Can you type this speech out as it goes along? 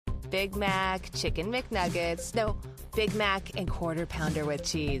Big Mac, Chicken McNuggets, no, Big Mac and Quarter Pounder with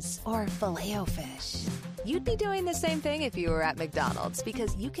cheese, or Filet-O-Fish. You'd be doing the same thing if you were at McDonald's,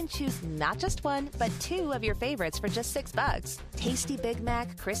 because you can choose not just one, but 2 of your favorites for just $6. Tasty Big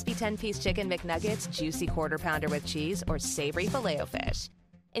Mac, crispy 10-piece Chicken McNuggets, juicy Quarter Pounder with cheese, or savory Filet-O-Fish.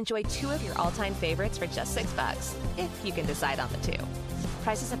 Enjoy 2 of your all-time favorites for just $6, if you can decide on the 2.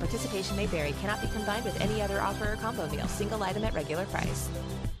 Prices and participation may vary. Cannot be combined with any other offer or combo meal. Single item at regular price.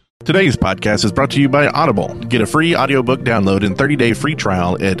 Today's podcast is brought to you by Audible. Get a free audiobook download and 30-day free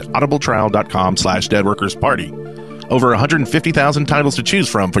trial at audibletrial.com/deadworkersparty. Over 150,000 titles to choose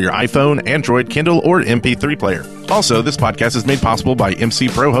from for your iPhone, Android, Kindle, or MP3 player. Also, this podcast is made possible by MC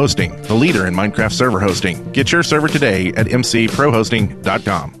Pro Hosting, the leader in Minecraft server hosting. Get your server today at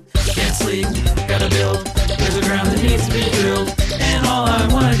mcprohosting.com. Can't sleep, gotta build. There's a ground that needs to be drilled, and all I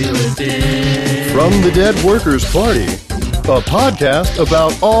wanna do is dig. From the Dead Workers Party, a podcast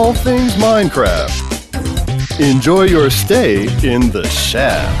about all things Minecraft. Enjoy your stay in the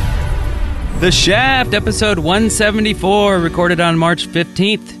Shaft. The Shaft, episode 174, recorded on March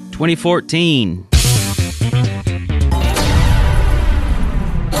 15th, 2014.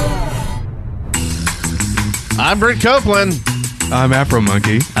 I'm Brent Copeland. I'm Afro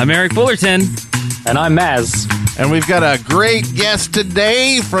Monkey. I'm Eric Fullerton. And I'm Maz. And we've got a great guest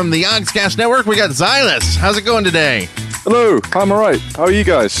today from the YOGSCAST Network. We got Zylus. How's it going today? Hello, I'm alright. How are you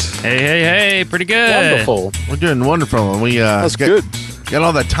guys? Hey, pretty good. Wonderful. We're doing wonderful. And we That's good. got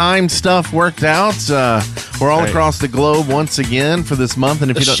all the time stuff worked out. We're all across the globe once again for this month.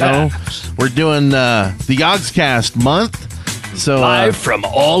 And if you don't know, we're doing the YOGSCAST month. So Live from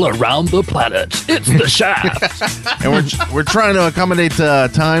all around the planet, it's the Shaft. and we're trying to accommodate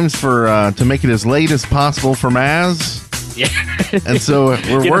times for to make it as late as possible for Maz. Yeah. And so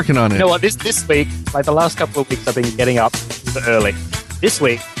we're working on it. You know what? This week, like the last couple of weeks, I've been getting up early. This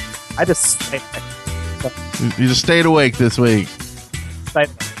week, I just stayed. You just stayed awake this week. I've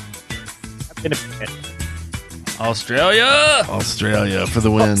been a bit. Australia For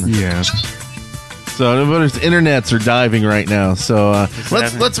the win. Yeah. So everybody's internets are diving right now. So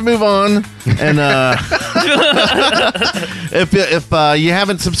let's move on. And if you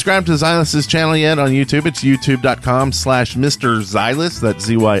haven't subscribed to Zylus' channel yet on YouTube, it's youtube.com/Mr. Zylus. That's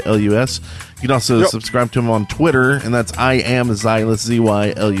Zylus. You can also subscribe to him on Twitter, and that's I am Zylus,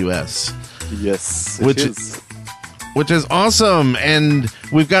 Zylus. Yes, Which is awesome. And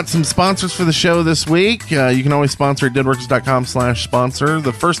we've got some sponsors for the show this week. You can always sponsor at deadworkers.com/sponsor.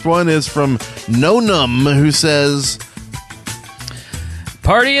 The first one is from Nonum, who says,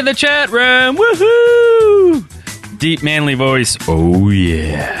 Party in the chat room. Woohoo! Deep manly voice. Oh,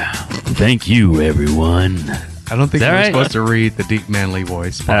 yeah. Thank you, everyone. I don't think Is that you're right? supposed to read the deep manly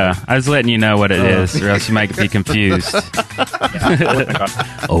voice. I was letting you know what it is, or else you might be confused.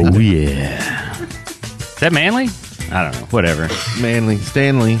 Oh, yeah. Is that manly? I don't know. Whatever. Manly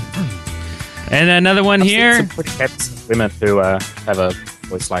Stanley. And another one I've here. seen some pretty handsome women who have a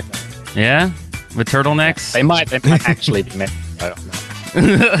voice like that. Yeah? With turtlenecks? They might actually be men. I don't know.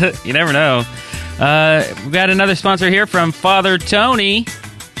 You never know. We've got another sponsor here from Father Tony.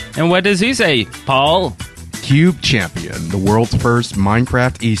 And what does he say, Paul? Cube Champion, the world's first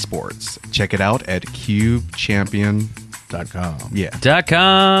Minecraft esports. Check it out at cubechampion.com. Yeah.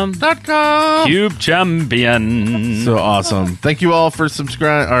 .com. .com. Cube Champion. So awesome. Thank you all for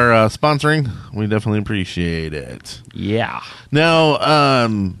sponsoring. We definitely appreciate it. Yeah. Now,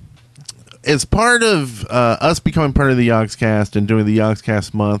 as part of us becoming part of the YOGSCAST and doing the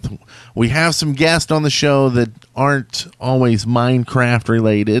YOGSCAST month, we have some guests on the show that aren't always Minecraft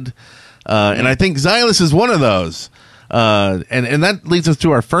related. And I think Zylus is one of those. And that leads us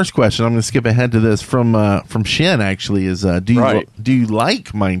to our first question. I'm going to skip ahead to this from Shen, actually, is do you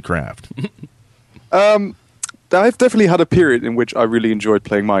like Minecraft? I've definitely had a period in which I really enjoyed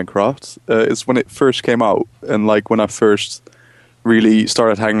playing Minecraft. It's when it first came out, and like when I first really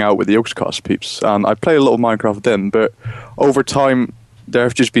started hanging out with the YOGSCAST peeps. And I played a little Minecraft then, but over time there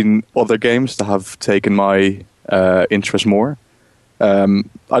have just been other games that have taken my interest more.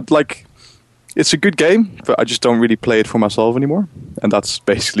 It's a good game, but I just don't really play it for myself anymore, and that's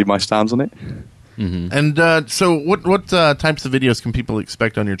basically my stance on it. Mm-hmm. And so what types of videos can people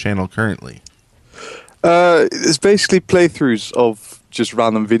expect on your channel currently? It's basically playthroughs of just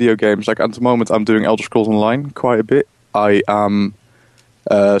random video games. Like at the moment, I'm doing Elder Scrolls Online quite a bit. I am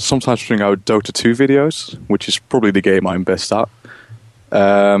sometimes putting out Dota 2 videos, which is probably the game I'm best at.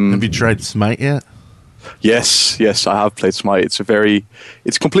 Have you tried Smite yet? Yes, I have played Smite.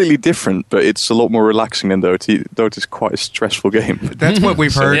 It's completely different, but it's a lot more relaxing than Dota. Dota is quite a stressful game. That's what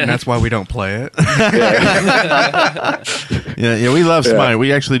we've heard, and that's why we don't play it. Yeah, we love Smite.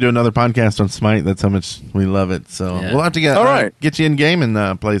 We actually do another podcast on Smite. That's how much we love it. So we'll have to get you in game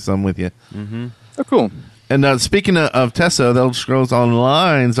and play some with you. Mm-hmm. Oh, cool. And speaking of Tessa, The Elder Scrolls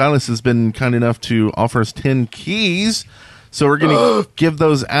Online, Zylus has been kind enough to offer us 10 keys. So we're going to give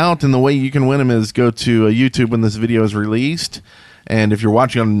those out, and the way you can win them is go to YouTube when this video is released. And if you're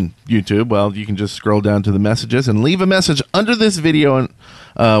watching on YouTube, well, you can just scroll down to the messages and leave a message under this video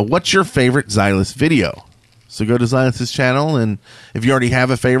on what's your favorite Zylus video. So go to Zylus' channel, and if you already have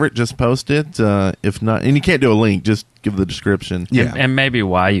a favorite, just post it. If not, and you can't do a link, just give the description. Yeah, and maybe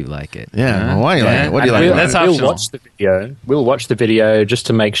why you like it. Yeah, why you like it. What do you like? That's optional. We'll watch the video. We'll watch the video just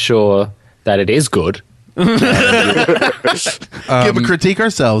to make sure that it is good. Give a critique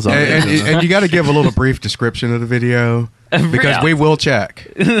ourselves on it. And you got to give a little brief description of the video because we will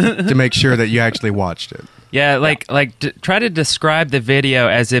check to make sure that you actually watched it. Yeah, try to describe the video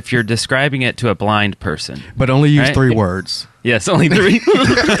as if you're describing it to a blind person. But only use 3 words. Yes, only 3.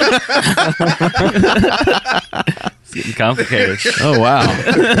 It's getting complicated. Oh,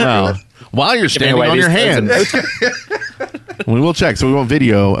 wow. While you're standing on your hands. We will check. So we want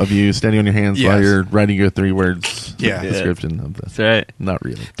video of you standing on your hands while you're writing your 3 words description of this. That's right. Not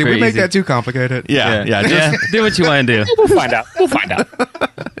really. Did we make that too complicated? Yeah. Just do what you want to do. We'll find out.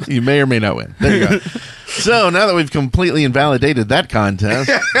 You may or may not win. There you go. So now that we've completely invalidated that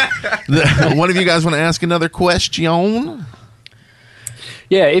contest, one of you guys want to ask another question?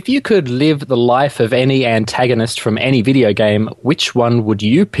 Yeah, if you could live the life of any antagonist from any video game, which one would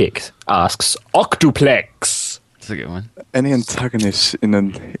you pick? Asks Octuplex. That's a good one. Any antagonist in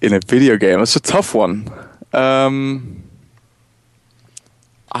a video game? That's a tough one.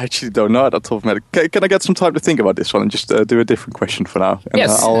 I actually don't know at the top of my head. Can I get some time to think about this one and just do a different question for now? And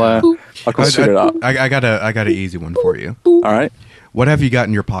yes. I'll consider that. I got an easy one for you. All right. What have you got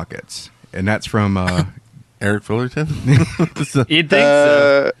in your pockets? And that's from Eric Fullerton? You'd think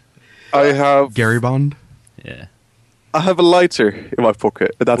so. I have Gary Bond. Yeah. I have a lighter in my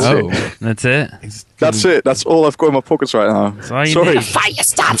pocket. That's it. That's it? That's it. That's all I've got in my pockets right now. That's all you Sorry. need. Fire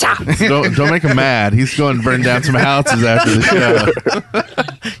starter! Don't make him mad. He's going to burn down some houses after the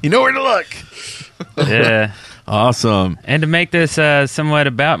show. You know where to look. Yeah. Awesome. And to make this somewhat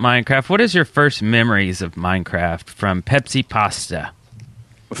about Minecraft, what is your first memories of Minecraft from Pepsi Pasta?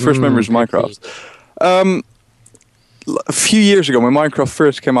 First memories of Minecraft. A few years ago, when Minecraft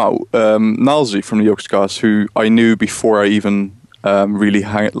first came out, Nalzi from the YOGSCAST, who I knew before I even really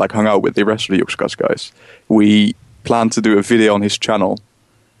hung out with the rest of the YOGSCAST guys, we planned to do a video on his channel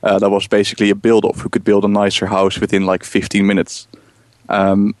that was basically a build-off who could build a nicer house within 15 minutes.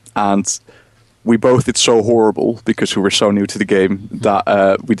 And we both did so horrible because we were so new to the game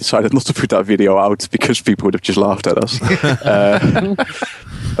that we decided not to put that video out because people would have just laughed at us.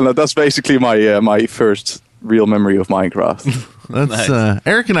 And that's basically my first real memory of Minecraft. That's Nice.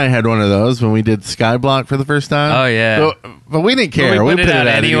 Eric and I had one of those when we did Skyblock for the first time. Oh, yeah. But we didn't care. Well, we put it out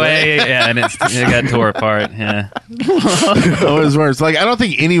anyway. Yeah, and it got tore apart. Yeah. It was worse. I don't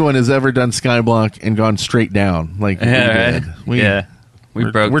think anyone has ever done Skyblock and gone straight down like we did. We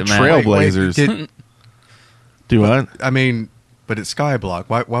broke We're the map. trailblazers. Do what? I mean, but it's Skyblock.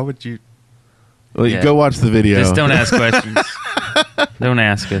 Why would you? Well, you Yeah. go watch the video. Just don't ask questions. Don't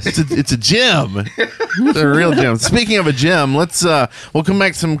ask us. It's a gym. It's a real gym. Speaking of a gym, let's we'll come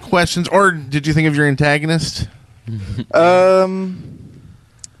back to some questions. Or did you think of your antagonist?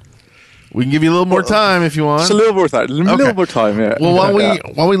 We can give you a little more time if you want. Just a little more time. Little more time, yeah. Well, while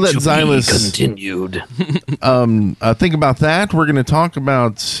we let Zylus continued. think about that, we're going to talk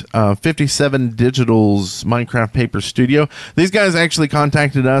about 57 Digital's Minecraft Paper Studio. These guys actually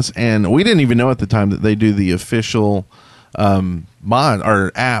contacted us, and we didn't even know at the time that they do the official mod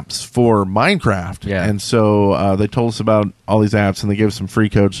or apps for Minecraft. Yeah. And so they told us about all these apps, and they gave us some free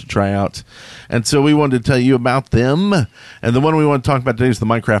codes to try out. And so we wanted to tell you about them. And the one we want to talk about today is the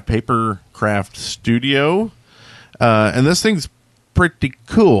Minecraft Papercraft Studio. And this thing's pretty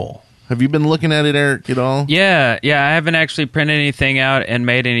cool. Have you been looking at it, Eric, at all? Yeah. I haven't actually printed anything out and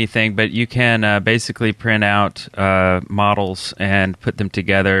made anything, but you can basically print out models and put them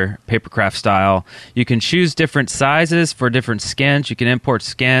together, papercraft style. You can choose different sizes for different skins. You can import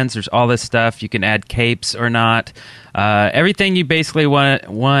skins. There's all this stuff. You can add capes or not. Everything you basically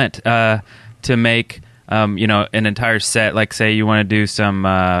want to make, an entire set. Like, say you want to do some,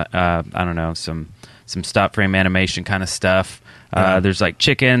 some stop frame animation kind of stuff. There's like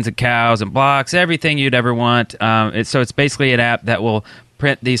chickens and cows and blocks, everything you'd ever want. So it's basically an app that will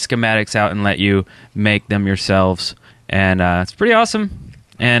print these schematics out and let you make them yourselves, and it's pretty awesome.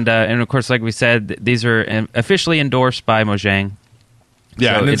 And of course, like we said, these are officially endorsed by Mojang.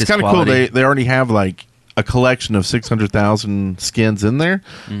 Yeah, So and it's kind of cool. They already have like a collection of 600,000 skins in there.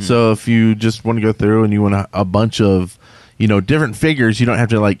 So if you just want to go through and you want a bunch of different figures, you don't have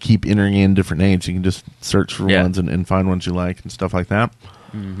to like keep entering in different names. You can just search for ones and find ones you like and stuff like that.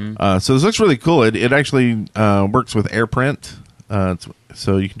 So this looks really cool. It actually works with AirPrint,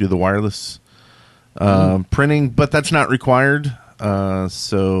 so you can do the wireless printing, but that's not required.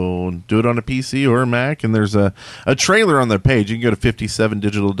 So do it on a PC or a Mac, and there's a trailer on their page. You can go to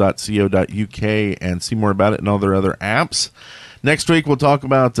 57digital.co.uk and see more about it and all their other apps. Next week we'll talk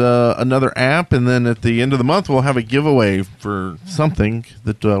about another app, and then at the end of the month we'll have a giveaway for something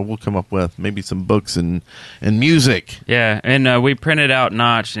that we'll come up with, maybe some books and music. Yeah, and we printed out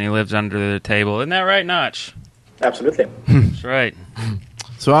Notch, and he lives under the table. Isn't that right, Notch? Absolutely. That's right.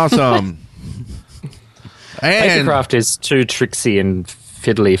 So awesome. And Papercraft is too tricksy and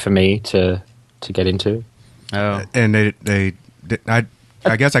fiddly for me to get into. Oh, And I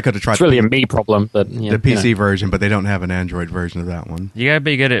guess I could have tried It's really a me problem, but the PC version, but they don't have an Android version of that one. you gotta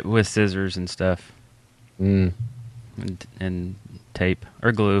be good at with scissors and stuff, and tape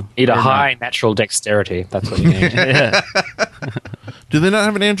or glue. Need a Or high natural dexterity. That's what you need. Yeah. do they not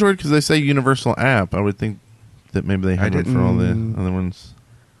have an Android? Because they say universal app. I would think that maybe they had it for all the didn't- other ones.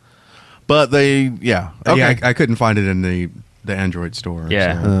 But they, okay. Yeah, I couldn't find it in the Android store.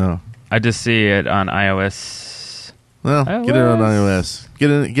 Yeah. so. I just see it on iOS. Well, get it on iOS. Get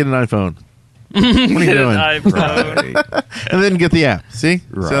an iPhone. What are you doing? iPhone. And then get the app. See? See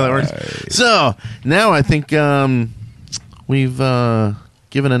how that works? So, now I think we've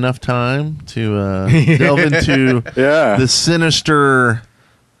given enough time to delve into the sinister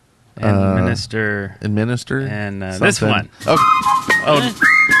And Minister. and minister. And this something. one. Okay.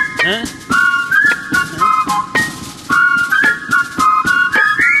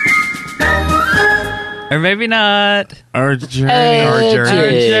 Or maybe not. Our journey. Our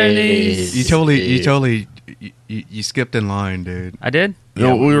journey. Journeys. You skipped in line, dude. I did?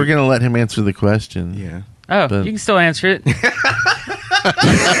 No, we were going to let him answer the question. Yeah. Oh, But- you can still answer it.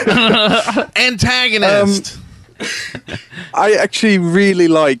 Antagonist. I actually really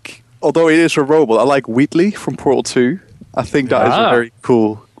like, although it is a robot, I like Wheatley from Portal 2. I think that is a very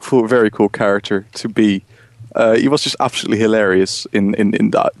very cool character to be. He was just absolutely hilarious in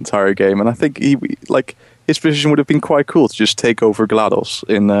that entire game, and I think his position would have been quite cool to just take over GLaDOS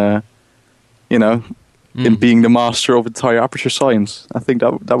in being the master of entire aperture science. I think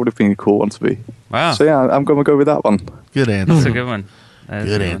that would have been a cool one to be. Wow. So yeah, I'm going to go with that one. Good answer. That's a good one. That is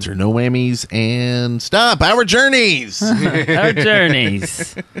Good a one. answer. No whammies and stop. Our journeys. Our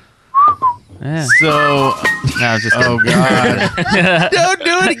journeys. Yeah. So, No, I'm just kidding. oh God, don't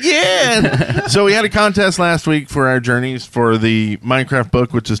do it again. So we had a contest last week for our journeys for the Minecraft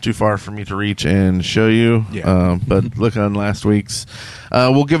book, which is too far for me to reach and show you. Yeah. But look on last week's.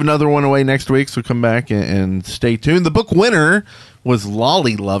 We'll give another one away next week, so come back and stay tuned. The book winner was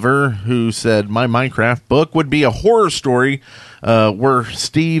Lolly Lover, who said my Minecraft book would be a horror story where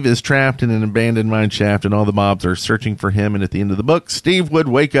Steve is trapped in an abandoned mine shaft and all the mobs are searching for him, and at the end of the book Steve would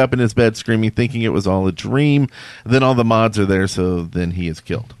wake up in his bed screaming, thinking it was all a dream. Then all the mods are there, so then he is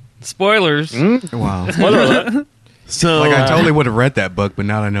killed. Spoilers. Wow. So Like, I totally would have read that book, but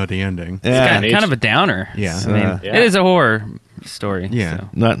now I know the ending. yeah, Kind of a downer. Yeah. I mean, Yeah. it is a horror story. Yeah.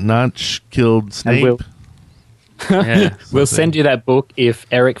 so, Notch killed Snape. we'll- yeah. We'll send you that book if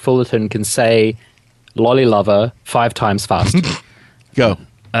Eric Fullerton can say "Lolly Lover" 5 times fast. Go.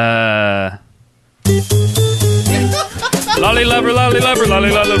 Lolly lover, lolly lover, lolly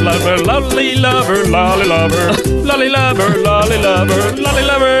lover, lover, lolly lover, lolly lover, lolly lover, lolly lover, lolly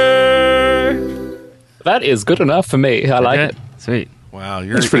lover. That is good enough for me. I like it. Sweet. Wow,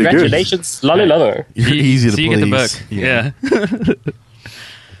 you're That's pretty good. Congratulations, Lolly Lover. You're easy to so you please. get the book. Yeah.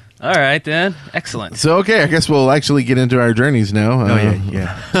 All right, then. Excellent. So okay, I guess we'll actually get into our journeys now. Oh,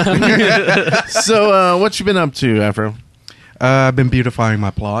 yeah. So what you been up to, Afro? I've been beautifying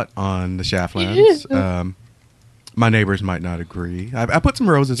my plot on the Shaftlands. My neighbors might not agree. I put some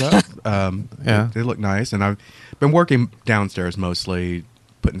roses up. Yeah. They look nice. And I've been working downstairs mostly,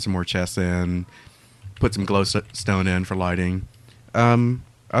 putting some more chests in, put some glowstone in for lighting.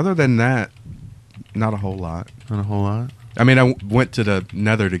 Other than that, not a whole lot. Not a whole lot. I mean, I went to the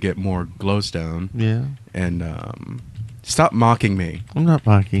Nether to get more glowstone. Yeah. And stop mocking me. I'm not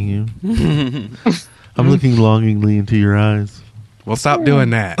mocking you. I'm looking longingly into your eyes. Well, stop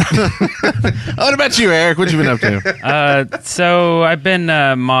doing that. What about you, Eric? What you been up to? So I've been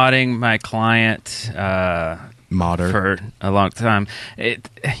modding my client modder for a long time.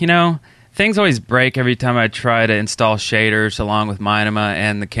 Things always break every time I try to install shaders along with Minima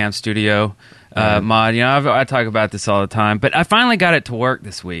and the Cam Studio mod. I talk about this all the time, but I finally got it to work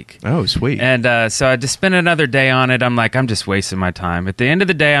this week. Oh, sweet. And so I just spent another day on it. I'm like, I'm just wasting my time. At the end of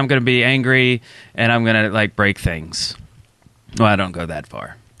the day, I'm going to be angry, and I'm going to break things. Well, I don't go that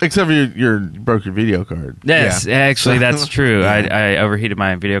far. Except for you broke your video card. Yes, actually, that's true. I overheated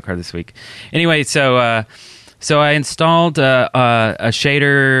my video card this week. Anyway, so I installed a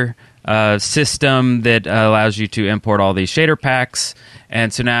shader system that allows you to import all these shader packs,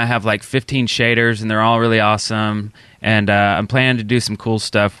 and so now I have 15 shaders, and they're all really awesome. And I'm planning to do some cool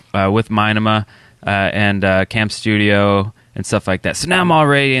stuff with Minima and Cam Studio and stuff like that. So now I'm all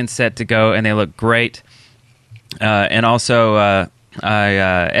ready and set to go, and they look great. And also, I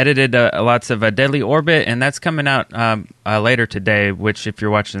edited lots of Deadly Orbit, and that's coming out later today. Which, if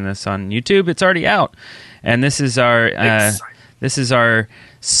you're watching this on YouTube, it's already out. And this is our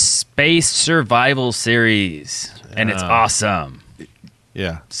space survival series, and it's awesome.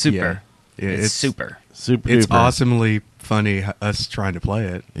 Yeah, super. Yeah. It's super. It's duper. awesomely funny us trying to play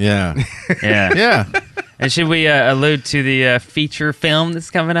it. Yeah, Yeah. yeah. And should we allude to the feature film that's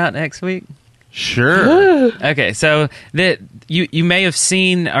coming out next week? Sure. Okay, so you may have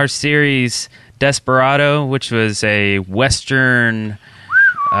seen our series Desperado, which was a Western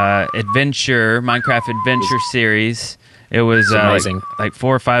Minecraft adventure series. It was amazing. like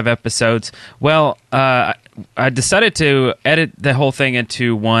 4 or 5 episodes. Well, I decided to edit the whole thing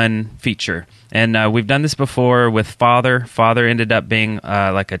into one feature. And we've done this before with Father. Father ended up being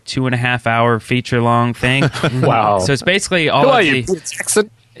like a 2.5 hour feature long thing. Wow. So it's basically all Who of are the... you, Peter Jackson?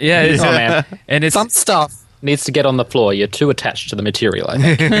 Yeah, it's, Oh, man. and it's Some stuff needs to get on the floor. You're too attached to the material, I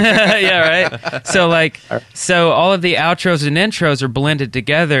think. yeah, right. So all of the outros and intros are blended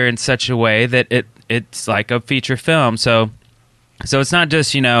together in such a way that it's like a feature film. So it's not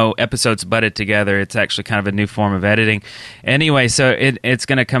just episodes butted together. It's actually kind of a new form of editing. Anyway, so it's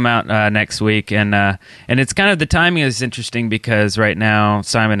going to come out next week, and it's kind of, the timing is interesting because right now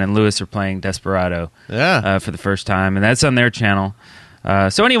Simon and Lewis are playing Desperado for the first time, and that's on their channel.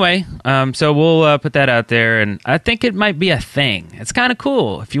 So anyway, so we'll put that out there, and I think it might be a thing. It's kind of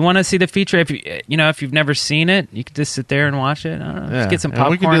cool. If you want to see the feature, if you've never seen it, you can just sit there and watch it. I don't know, just get some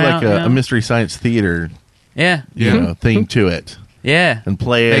popcorn. We could do like out, a Mystery Science Theater, yeah, thing to it. Yeah, And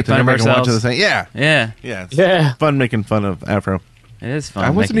play Make it, fun and of everybody can watch it ourselves. the same. Yeah, yeah. It's Yeah. fun making fun of Afro. It is fun. I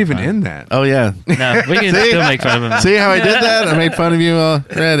wasn't making even fun. in that. Oh yeah. No, we can still make fun of him. See how I did that? I made fun of you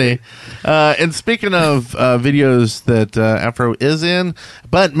already. And speaking of videos that Afro is in,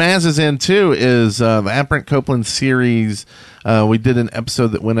 but Maz is in too, is the Brent Copeland series. We did an episode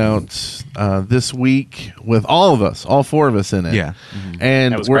that went out this week with all of us, all 4 of us in it. Yeah.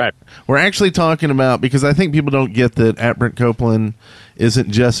 And That was great. we're actually talking about, because I think people don't get that Brent Copeland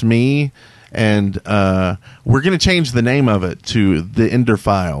isn't just me. And we're going to change the name of it to the Ender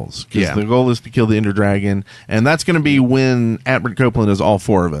Files, because the goal is to kill the Ender Dragon, and that's going to be when Brent Copeland is all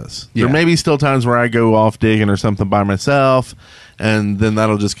 4 of us. Yeah. There may be still times where I go off digging or something by myself, and then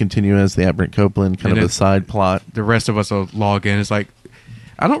that'll just continue as the Brent Copeland kind of a side plot. The rest of us will log in. It's like,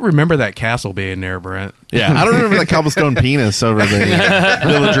 I don't remember that castle being there, Brent. Yeah, I don't remember that cobblestone penis over the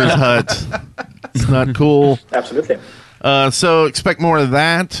villager's hut. It's not cool. Absolutely. So expect more of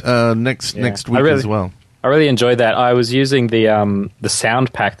that next week as well. I really enjoyed that. I was using the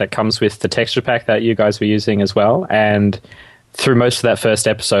sound pack that comes with the texture pack that you guys were using as well, and through most of that first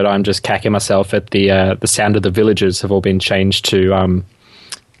episode, I'm just cacking myself at the sound of the villagers have all been changed to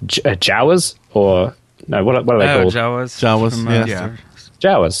Jawas, or no, what are they called? Jawas, from, yeah.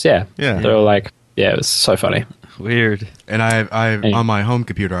 Jawas, yeah. Yeah. They're all like, yeah, it was so funny. Weird. And I on my home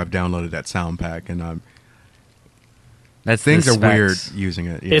computer, I've downloaded that sound pack, and That's things the are weird specs. using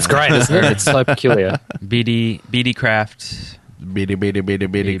it. you It's know? great, isn't it? It's so peculiar. BD Craft. Beady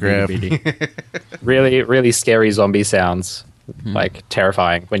craft. Really, really scary zombie sounds. Like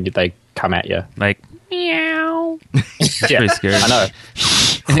terrifying when they come at you. Like, meow. It's Yeah, pretty scary. I know.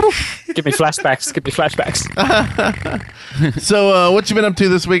 Give me flashbacks. Give me flashbacks. So, what you been up to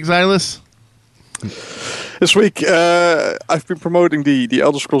this week, Zylus? This week, I've been promoting the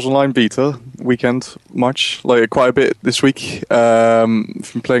Elder Scrolls Online beta weekend quite a bit this week. I've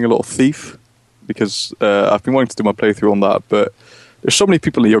been playing a lot of Thief because I've been wanting to do my playthrough on that, but there's so many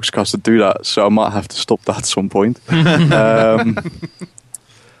people in the YOGSCAST that do that, so I might have to stop that at some point. Other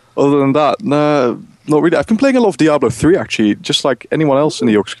than that, no, not really. I've been playing a lot of Diablo 3, actually, just like anyone else in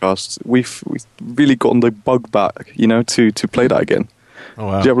the YOGSCAST. We've really gotten the bug back, to play that again. Oh,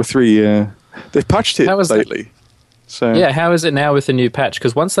 wow. Diablo 3, they've patched it How was that? lately. So Yeah, how is it now with the new patch?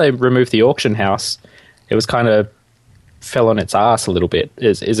 Because once they removed the auction house, it was kind of fell on its ass a little bit.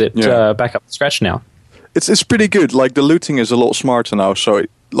 Is it back up to scratch now? It's pretty good. Like the looting is a lot smarter now. So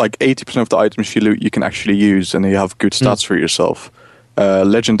like 80% of the items you loot, you can actually use, and you have good stats for yourself.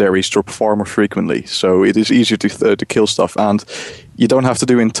 Legendaries drop far more frequently, so it is easier to kill stuff, and you don't have to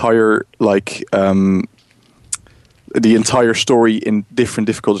do the entire story in different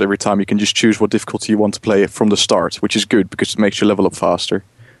difficulties every time. You can just choose what difficulty you want to play from the start, which is good because it makes you level up faster.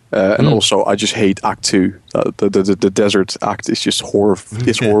 And also, I just hate Act 2. The desert act is just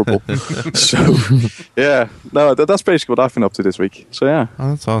it's horrible. So, yeah. No, that's basically what I've been up to this week. So, yeah. Oh,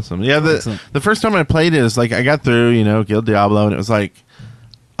 that's awesome. Yeah, the first time I played it is like I got through, killed Diablo, and it was like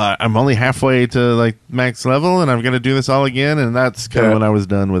I'm only halfway to like max level, and I'm going to do this all again, and that's kind of when I was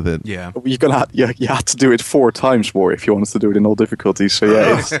done with it. Yeah. You had to do it 4 times more if you wanted to do it in all difficulties. So,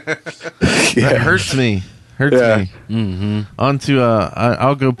 yeah. That hurts me. Me. Mm-hmm. On to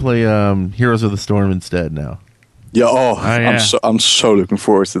I'll go play Heroes of the Storm instead now. Yeah. I'm so looking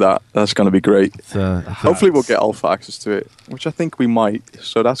forward to that. That's going to be great. Hopefully we'll get alpha access to it, which I think we might.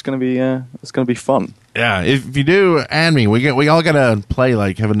 So that's going to be fun. Yeah. If you do, add me. We all got to play,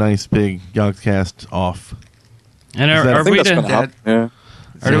 like, have a nice big YOGSCAST off. And are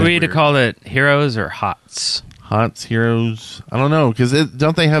we to call it Heroes or Hots? Hots, Heroes. I don't know, because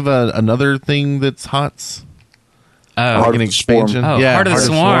don't they have another thing that's Hots? Heart an expansion. Heart of the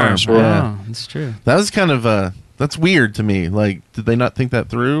Swarm. Yeah, that's true. That was kind of that's weird to me. Like, did they not think that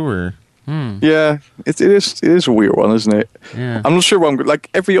through, or? Yeah, it is a weird one, isn't it? Yeah. I'm not sure what like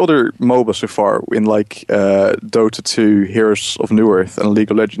every other MOBA so far in like Dota 2, Heroes of New Earth, and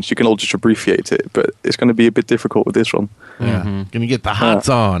League of Legends. You can all just abbreviate it, but it's going to be a bit difficult with this one. Yeah, gonna get the Hots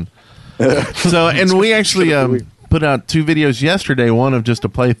on. So, and we actually put out 2 videos yesterday. One of just a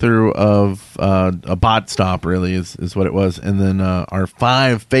playthrough of a bot stop, really is what it was, and then our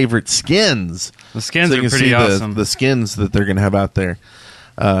 5 favorite skins. The skins so you are can pretty see awesome. The skins that they're going to have out there.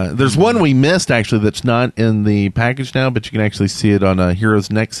 There's one we missed actually that's not in the package now, but you can actually see it on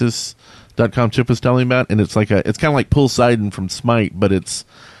heroesnexus.com. Chip was telling me about, and it's like it's kind of like Poseidon from Smite, but it's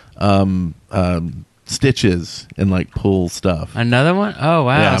stitches and like pull stuff. Another one? Oh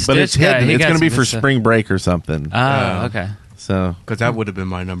wow! Yeah, but it's hidden. It's going to be for stuff. spring break or something. Oh, okay. So, because that would have been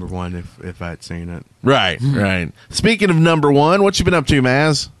my number one if I'd seen it. Right. Speaking of number one, what you been up to,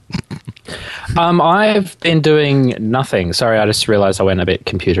 Maz? I've been doing nothing. Sorry, I just realized I went a bit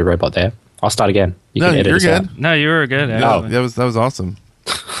computer robot there. I'll start again. You can edit you're us good. out. No, you were good. No, that was awesome.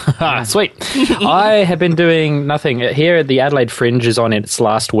 Sweet. I have been doing nothing. Here, the Adelaide Fringe is on its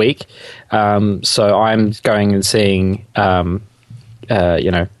last week, so I'm going and seeing,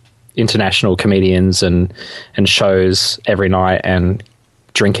 international comedians and shows every night and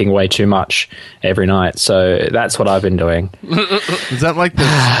drinking way too much every night. So that's what I've been doing. Is that like the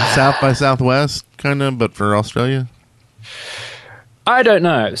South by Southwest kind of, but for Australia? I don't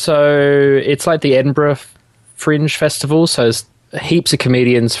know. So it's like the Edinburgh Fringe Festival. So there's heaps of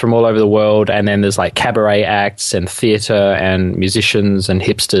comedians from all over the world, and then there's like cabaret acts and theatre and musicians and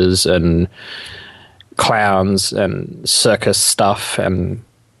hipsters and clowns and circus stuff, and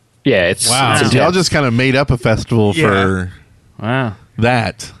it's y'all just kind of made up a festival for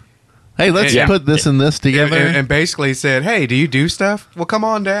that. Hey, let's put this and this together, and basically said, "Hey, do you do stuff? Well, come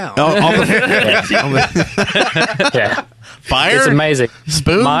on down." Fire, it's amazing.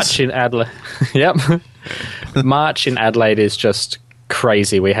 Spoons, March in Adelaide. Yep. March in Adelaide is just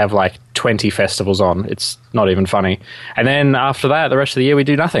crazy. We have like 20 festivals on. It's not even funny. And then after that, the rest of the year, we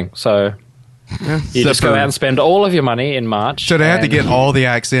do nothing. So you just go out and spend all of your money in March. So they have to get all the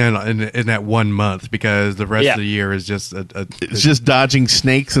acts in that 1 month, because the rest of the year is just it's just dodging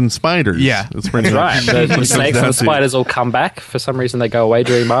snakes and spiders. Yeah, that's right. The snakes and the spiders all come back. For some reason, they go away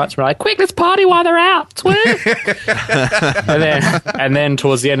during March. We're like, quick, let's party while they're out. and then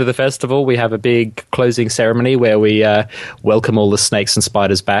towards the end of the festival, we have a big closing ceremony where we welcome all the snakes and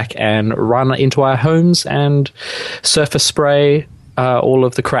spiders back and run into our homes and surface spray all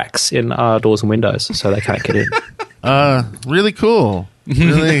of the cracks in our doors and windows so they can't get in. Really cool.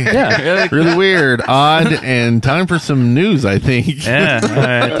 Really, really weird, odd, and time for some news, I think. Yeah. All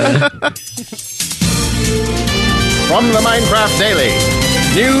right. From the Minecraft Daily,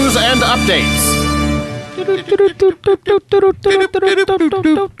 news and updates.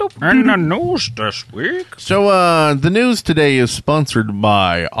 And the news this week. So, the news today is sponsored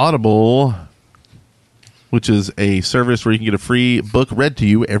by Audible, which is a service where you can get a free book read to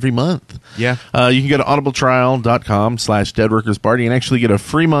you every month. Yeah. You can go to audibletrial.com/deadworkersparty and actually get a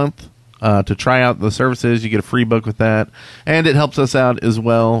free month to try out the services. You get a free book with that, and it helps us out as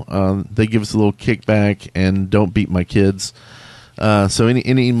well. They give us a little kickback, and don't beat my kids. So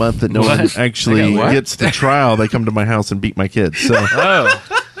any month that no one actually gets the trial, they come to my house and beat my kids. So,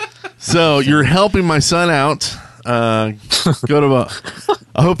 so you're helping my son out. Go to.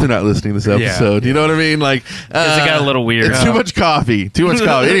 I hope they're not listening to this episode. You know what I mean? Like, it got a little weird. It's too much coffee.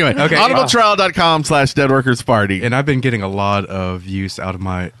 Anyway, Okay. audibletrial.com/deadworkersparty. And I've been getting a lot of use out of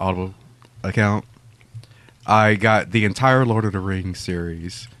my Audible account. I got the entire Lord of the Rings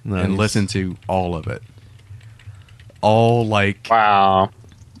series and listened to all of it. All like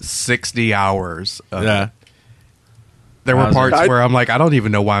 60 hours of it. There were parts where I'm like, I don't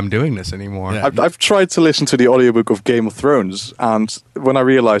even know why I'm doing this anymore. Yeah. I've tried to listen to the audiobook of Game of Thrones, and when I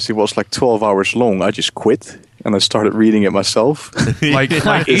realized it was like 12 hours long, I just quit and I started reading it myself. like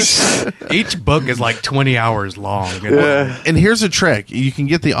each book is like 20 hours long. And here's a trick. You can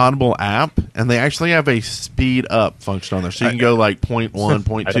get the Audible app, and they actually have a speed up function on there. So you can go like 0.1,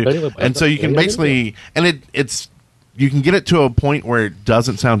 0.2. And so you can basically, and it's you can get it to a point where it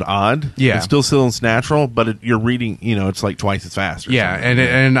doesn't sound odd. Yeah. It still sounds natural, but you're reading, it's like twice as fast. Yeah,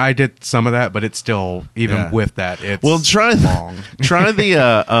 and I did some of that, but it's still, even with that, it's long. Try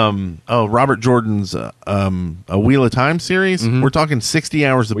the Robert Jordan's A Wheel of Time series. We're talking 60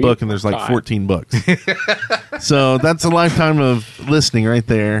 hours a book, and there's like 14 books. So that's a lifetime of listening right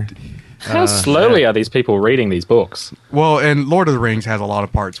there. How slowly are these people reading these books? Well, and Lord of the Rings has a lot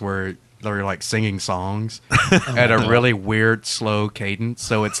of parts where they're like singing songs at a really weird, slow cadence.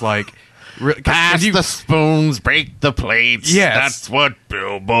 So it's like, pass the spoons, break the plates. Yes. That's what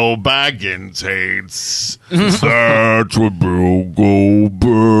Bilbo Baggins hates. That's what Bilbo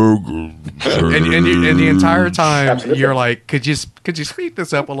Baggins and the entire time you're like, could you speed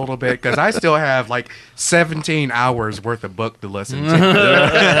this up a little bit? Because I still have like 17 hours worth of book to listen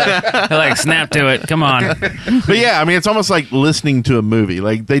to. Like, snap to it. Come on. But yeah, I mean, it's almost like listening to a movie.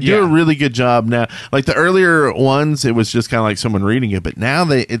 Like, they do a really good job now. Like, the earlier ones, it was just kind of like someone reading it. But now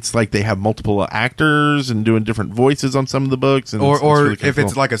it's like they have multiple actors and doing different voices on some of the books. And or it's really if cool.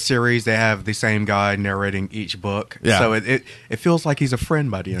 it's like a series, they have the same guy narrating each book. Yeah. So it feels like he's a friend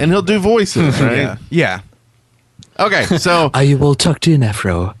by the end. And he'll do voices, right? Yeah. Okay, so Are you all tucked in,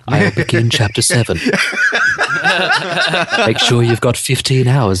 Afro? I'll begin chapter 7. Make sure you've got 15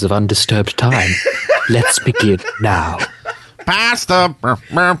 hours of undisturbed time. Let's begin now. pasta.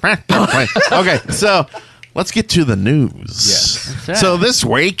 Okay, so let's get to the news. Yes. So this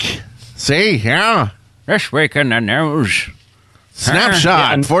week, This week in the news.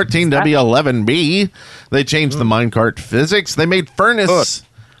 Snapshot 14W11B. They changed the minecart physics. They made Furnace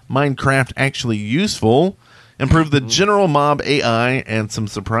Minecraft actually useful. Improved the general mob AI and some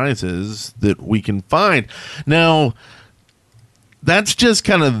surprises that we can find. Now, that's just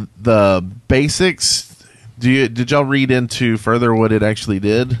kind of the basics. Did y'all read into further what it actually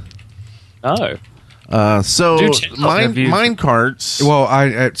did? Oh. So minecarts.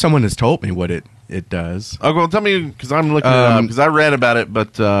 Well, someone has told me what it does. Oh, well, tell me, because I'm looking it up, because I read about it,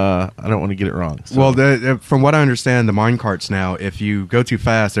 but I don't want to get it wrong. So. Well, from what I understand, the minecarts now, if you go too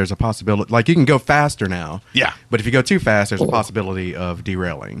fast, there's a possibility. Like, you can go faster now. Yeah. But if you go too fast, there's a possibility of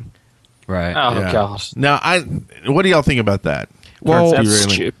derailing. Right. Oh, Yeah. God. Now, what do y'all think about that? Well, Carts That's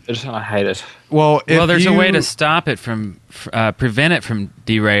derailing. stupid. I hate it. Well, There's a way to stop it from, prevent it from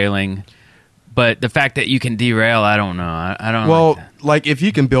derailing. But the fact that you can derail, I don't know. I don't. Well, like that. like if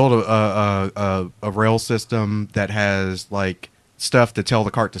you can build a rail system that has like stuff to tell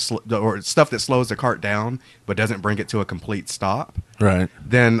the cart to or stuff that slows the cart down but doesn't bring it to a complete stop, Right.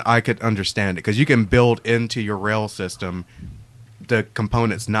 then I could understand it because you can build into your rail system the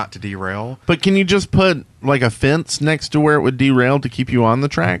components not to derail. But can you just put like a fence next to where it would derail to keep you on the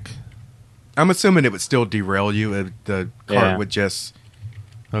track? I'm assuming it would still derail you. The cart Yeah. would just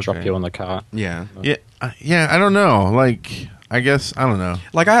Drop you on the cart. yeah. Yeah, I don't know. Like, I guess, I don't know.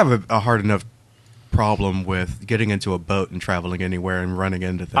 Like I have a hard enough problem with getting into a boat and traveling anywhere and running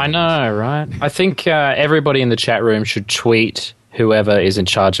into things. I know, right? I think everybody in the chat room should tweet whoever is in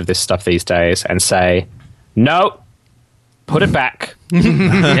charge of this stuff these days and say, no, put it back.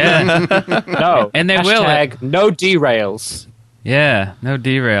 Yeah. No. And they will. Hashtag no derails. Yeah. No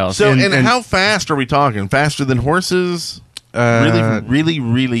derails. So, And- and and- how fast are we talking? Faster than horses?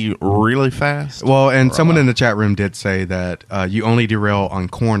 Really fast? Well, and someone in the chat room did say that you only derail on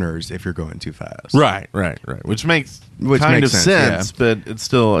corners if you're going too fast. Right. Which makes kind of sense, but it's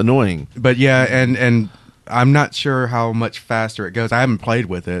still annoying. But yeah, and I'm not sure how much faster it goes. I haven't played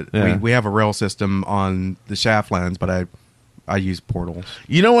with it. Yeah. We have a rail system on the Shaftlands, but I use portals.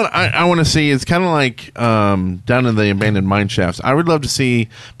 You know what I want to see? It's kind of like down in the abandoned mine shafts. I would love to see,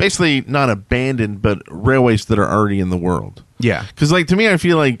 basically not abandoned, but railways that are already in the world. Yeah. Because, like, to me, I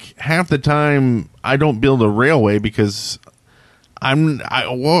feel like half the time I don't build a railway because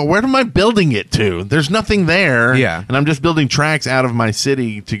where am I building it to? There's nothing there. Yeah. And I'm just building tracks out of my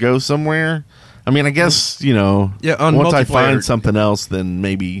city to go somewhere. I mean, I guess, on once I find something else, then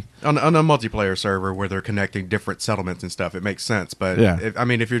maybe... On a multiplayer server where they're connecting different settlements and stuff, it makes sense. But,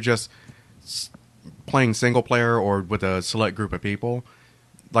 if you're just playing single player or with a select group of people,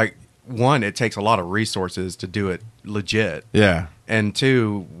 like, one, it takes a lot of resources to do it legit. Yeah. And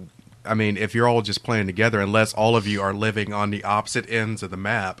two, if you're all just playing together, unless all of you are living on the opposite ends of the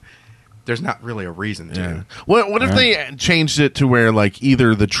map... There's not really a reason to. Yeah. What if they changed it to where, like,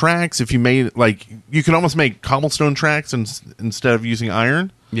 either the tracks, if you made, like, you could almost make cobblestone tracks instead of using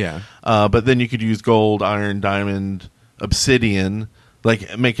iron. Yeah. But then you could use gold, iron, diamond, obsidian,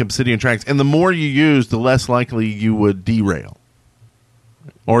 like, make obsidian tracks. And the more you use, the less likely you would derail.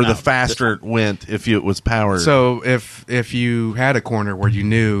 Or the faster it went if it was powered. So if you had a corner where you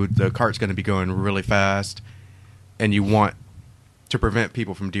knew the cart's going to be going really fast and you want to prevent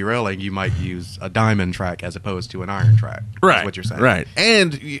people from derailing, you might use a diamond track as opposed to an iron track. Right. That's what you're saying. Right.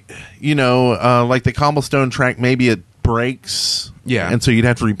 And, like the cobblestone track, maybe it breaks. Yeah. And so you'd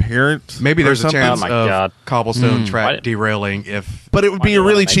have to repair it. Maybe there's a chance Oh of cobblestone track derailing if... But it would be a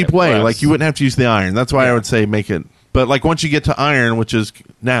really cheap way. worse. Like, you wouldn't have to use the iron. That's why I would say make it... But, like, once you get to iron, which is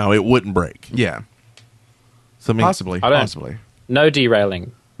now, it wouldn't break. Yeah. So, Possibly. No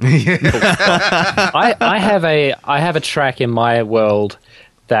derailing. I have a track in my world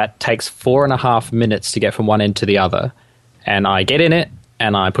that takes 4.5 minutes to get from one end to the other, and I get in it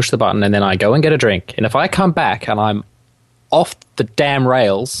and I push the button and then I go and get a drink, and if I come back and I'm off the damn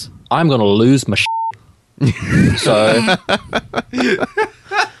rails, I'm gonna lose my shit. So I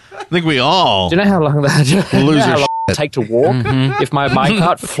think we all... do you know how long that lose our shit take to walk? If my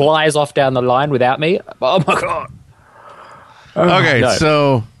minecart flies off down the line without me, oh my god. Okay, No.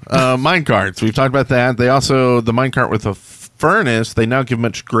 so minecarts. We've talked about that. They also, the minecart with a furnace, they now give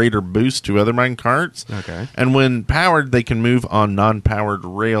much greater boost to other minecarts. Okay. And when powered, they can move on non-powered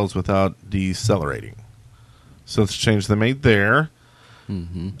rails without decelerating. So it's a change they made there.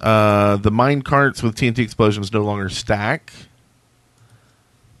 The minecarts with TNT explosions no longer stack.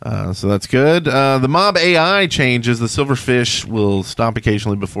 So that's good. The mob AI changes. The silverfish will stop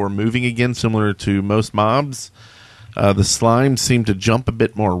occasionally before moving again, similar to most mobs. The slimes seem to jump a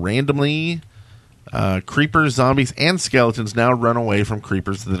bit more randomly. Creepers, zombies, and skeletons now run away from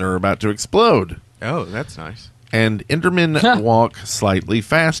creepers that are about to explode. Oh, that's nice. And Endermen walk slightly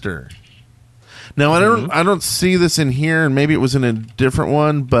faster. Now, I don't see this in here, and maybe it was in a different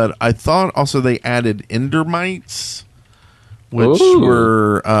one, but I thought also they added Endermites, which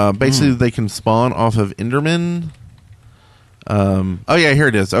were basically they can spawn off of Endermen. Oh yeah, here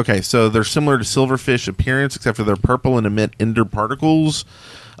it is. Okay, so they're similar to silverfish appearance, except for they're purple and emit ender particles.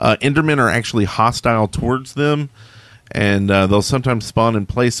 Endermen are actually hostile towards them, and they'll sometimes spawn in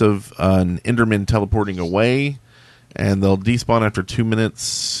place of an Enderman teleporting away, and they'll despawn after 2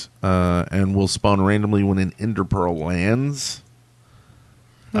 minutes, and will spawn randomly when an ender pearl lands.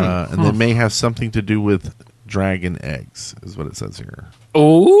 And they may have something to do with dragon eggs, is what it says here.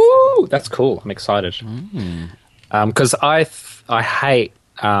 Ooh, that's cool. I'm excited. Because I hate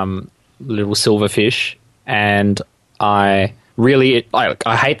little silverfish, and I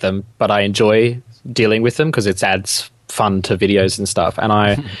hate them, but I enjoy dealing with them because it adds fun to videos and stuff. And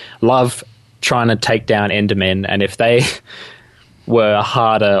I love trying to take down Endermen, and if they were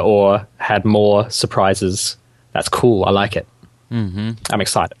harder or had more surprises, that's cool. I like it. I'm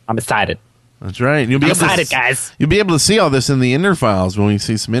excited. That's right. You'll be I'm able excited, guys. You'll be able to see all this in the Ender files when we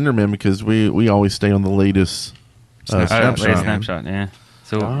see some Endermen, because we always stay on the latest snapshot. Yeah.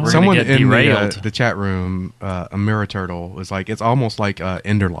 So we're someone gonna get in derailed. the chat room, a mirror turtle, was like, it's almost like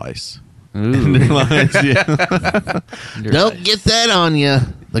ender lice. Don't get that on you.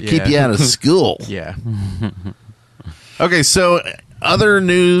 They'll keep you out of school. Yeah. Okay, so other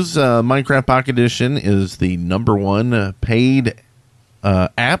news, Minecraft Pocket Edition is the #1 paid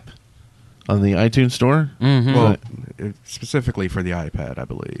app on the iTunes Store. Well, specifically for the iPad, I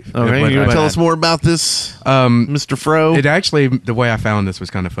believe. Okay, you want to tell us more about this, Mr. Fro? It actually, the way I found this was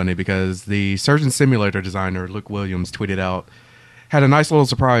kind of funny, because the Surgeon Simulator designer, Luke Williams, tweeted out, had a nice little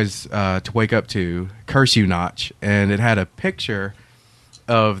surprise to wake up to, curse you Notch, and it had a picture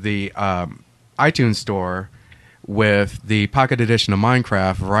of the iTunes Store with the Pocket Edition of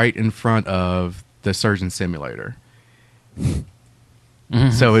Minecraft right in front of the Surgeon Simulator.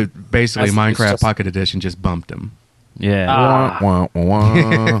 So it basically, Minecraft Pocket Edition just bumped him. Yeah. Wah, wah,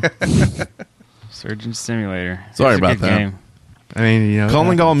 wah. Surgeon Simulator. Sorry It's a about good that. game. I mean,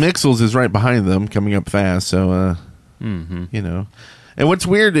 Calling All Mixels is right behind them, coming up fast. So, you know, And what's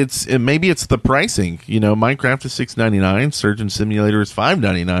weird, maybe it's the pricing. Minecraft is $6.99, Surgeon Simulator is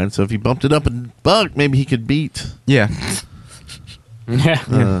 $5.99. So if he bumped it up $1, maybe he could beat. Yeah.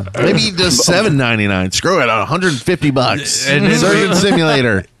 Maybe he does $7.99. Screw it, $150. And Surgeon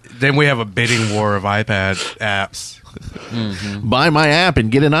Simulator. Then we have a bidding war of iPad apps. Buy my app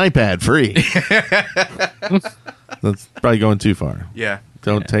and get an iPad free. That's probably going too far. Yeah.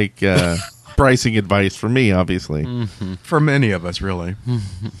 Don't take pricing advice from me, obviously. For many of us, really.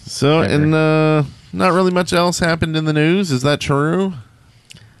 So, and not really much else happened in the news. Is that true?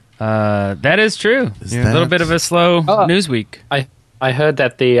 That is true. Is A little bit of a slow news week. I heard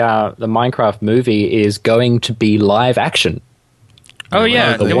that the Minecraft movie is going to be live action. Oh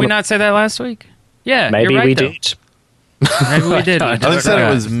yeah, did we not say that last week? Yeah, maybe you're right, we though. did. Maybe we did. I said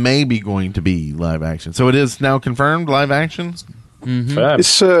it was maybe going to be live action. So it is now confirmed live action? Mm-hmm.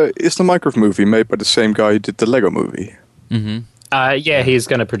 Is the Minecraft movie made by the same guy who did the Lego movie? Mm-hmm. Yeah, he's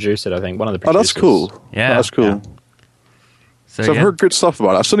going to produce it, I think. One of the producers. Oh, that's cool. Yeah. That's cool. Yeah. So I've heard good stuff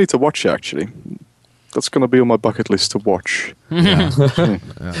about it. I still need to watch it, actually. That's going to be on my bucket list to watch. In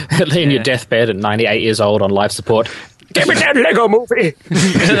your deathbed at 98 years old on life support. Give me that Lego movie!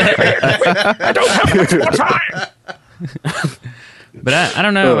 I don't have much more time! But I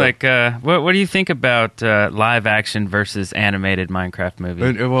don't know, what do you think about live action versus animated Minecraft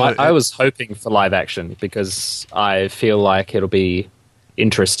movie? I was hoping for live action because I feel like it'll be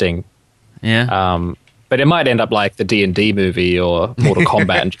interesting. Yeah. But it might end up like the D&D movie or Mortal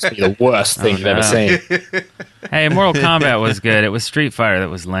Kombat and just be the worst thing you've ever seen. Hey, Mortal Kombat was good. It was Street Fighter that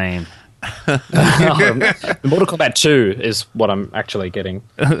was lame. Mortal Kombat 2 is what I'm actually getting.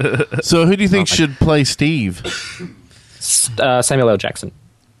 So who do you think should play Steve? Samuel L. Jackson.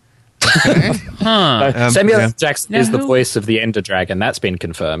 Huh. Samuel L. Jackson is the who- voice of the Ender Dragon. That's been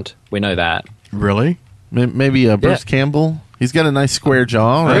confirmed. We know that. Really? Maybe Bruce Campbell? He's got a nice square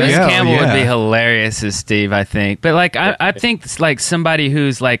jaw, right? Bruce Yeah, Campbell would yeah. be hilarious as Steve, I think. But I think it's like somebody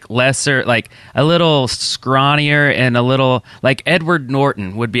who's like lesser, like a little scrawnier and a little like Edward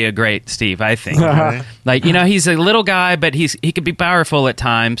Norton would be a great Steve, I think. Like, he's a little guy, but he could be powerful at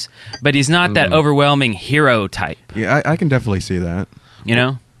times, but he's not that overwhelming hero type. Yeah, I can definitely see that.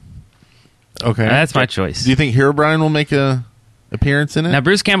 Okay. That's my choice. Do you think Herobrine will make a appearance in it? Now,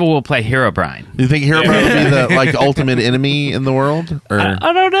 Bruce Campbell will play Herobrine. Do you think Herobrine will be the ultimate enemy in the world? Or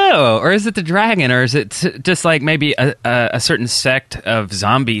I don't know. Or is it the dragon? Or is it just like maybe a certain sect of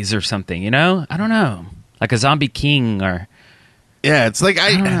zombies or something, I don't know. Like a zombie king or... Yeah, it's like...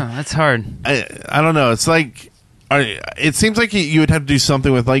 I don't know. That's hard. I don't know. It's like... It seems like you would have to do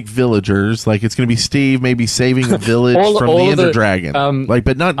something with like villagers. Like it's going to be Steve maybe saving a village from the Ender Dragon.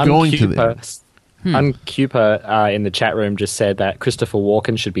 But not going to the... Uncuper in the chat room just said that Christopher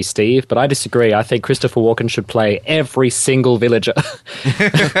Walken should be Steve, but I disagree. I think Christopher Walken should play every single villager.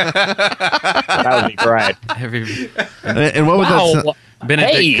 That would be great. And what would that...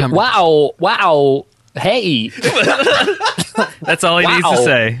 Benedict Hey, Cumberbatch. wow. Hey. That's all he needs to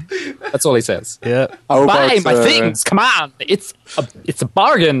say. That's all he says. Yeah. How Buy about, my things. Come on. It's a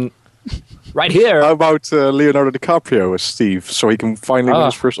bargain. Right here. How about Leonardo DiCaprio as Steve, so he can finally win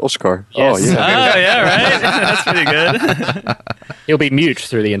his first Oscar? Yes. Oh, yeah. Oh, yeah, right? That's pretty good. He'll be mute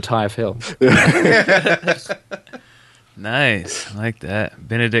through the entire film. Nice. I like that.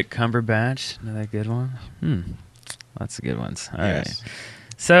 Benedict Cumberbatch. Another good one. Lots of good ones. All right.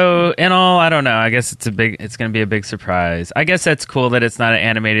 So, in all, I don't know. I guess it's going to be a big surprise. I guess that's cool that it's not an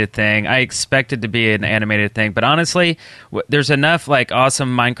animated thing. I expect it to be an animated thing, but honestly, there's enough like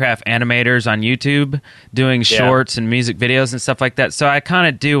awesome Minecraft animators on YouTube doing shorts and music videos and stuff like that. So I kind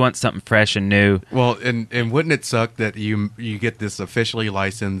of do want something fresh and new. Well, and wouldn't it suck that you get this officially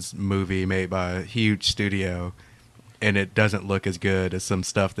licensed movie made by a huge studio, and it doesn't look as good as some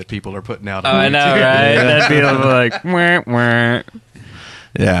stuff that people are putting out on I YouTube? know, right? That'd be like, wah, wah.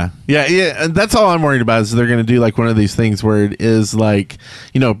 Yeah. And that's all I'm worried about is they're going to do like one of these things where it is like,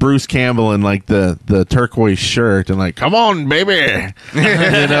 Bruce Campbell in like the turquoise shirt and like, come on, baby,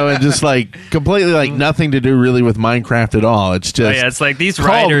 and just like completely like nothing to do really with Minecraft at all. It's just it's like these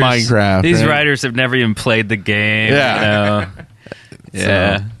called writers. Minecraft. These right? writers have never even played the game. Yeah.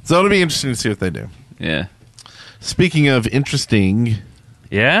 Yeah. So it'll be interesting to see what they do. Yeah. Speaking of interesting,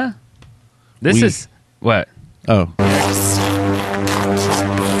 Yeah. This is what? Oh.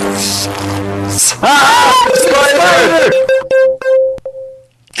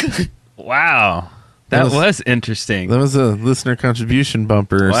 Wow. That was interesting. That was a listener contribution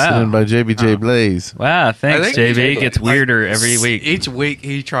bumper Wow. sent in by JBJ Blaze. Wow, thanks, I think JB. It gets weirder every week. Each week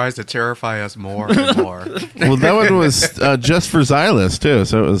he tries to terrify us more and more. Well, that one was just for Zylus too,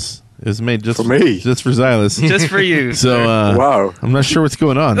 so It was made just For me. just for Zylus. Just for you. So Wow. I'm not sure what's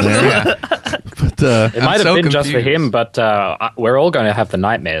going on there. But It might have so been just for confused. him, but we're all going to have the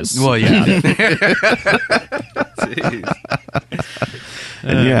nightmares. Well, yeah.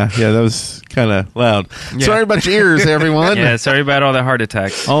 and yeah, that was kind of loud. Sorry about your ears, everyone. Yeah, sorry about all the heart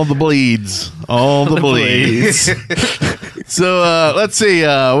attacks. All the bleeds. All the bleeds. So let's see.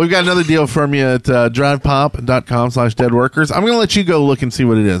 We've got another deal from you at drivepop.com/deadworkers. I'm going to let you go look and see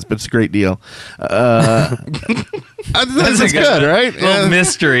what it is, but it's a great deal. That's good, right? Little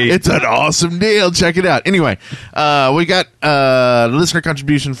mystery. It's an awesome deal. Check it out. Anyway, we got listener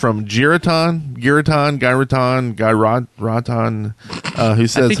contribution from Giraton, Guy Roton, who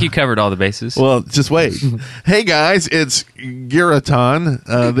says, I think you covered all the bases. well, just wait. Hey, guys, it's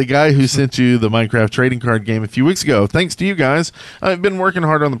Giraton, the guy who sent you the Minecraft trading card game a few weeks ago. Thanks to you guys. I've been working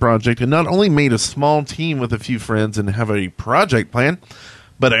hard on the project and not only made a small team with a few friends and have a project plan,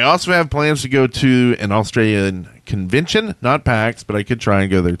 but I also have plans to go to an Australian convention, not PAX, but I could try and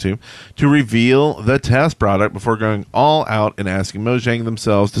go there too, to reveal the test product before going all out and asking Mojang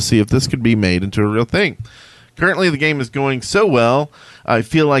themselves to see if this could be made into a real thing. Currently, the game is going so well, I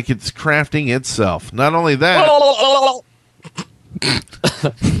feel like it's crafting itself. Not only that...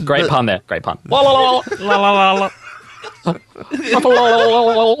 Great pun there. Great pun. La la la la. Oh,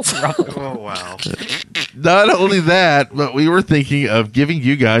 wow. Not only that, but we were thinking of giving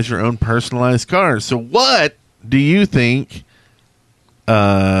you guys your own personalized cars. So what do you think?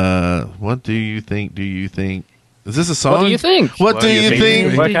 What do you think? Is this a song? What do you think? What do you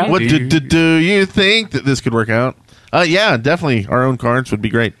think? Work out? What do you think that this could work out? Yeah, definitely. Our own cards would be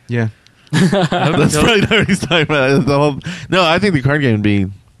great. Yeah. That's probably not what he's talking about. No, I think the card game would be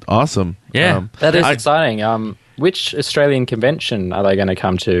awesome. Yeah. That is exciting. Which Australian convention are they going to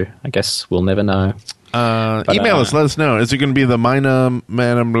come to? I guess we'll never know. Email us. Let us know. Is it going to be the Mina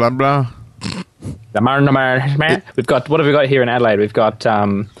Man blah blah? We've got, what have we got here in Adelaide? We've got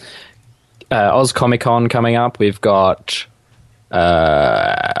Oz Comic Con coming up. We've got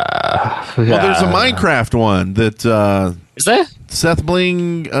Well, there's a Minecraft one that is there? Seth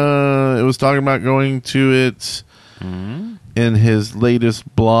Bling it was talking about going to it in his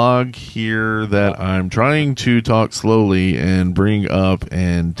latest blog here that I'm trying to talk slowly and bring up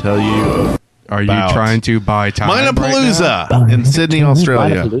and tell you. Are you about. trying to buy time? Minapalooza right now? in Sydney,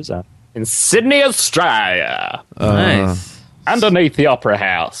 Australia. Minapalooza. In Sydney, Australia. Nice. Underneath the Opera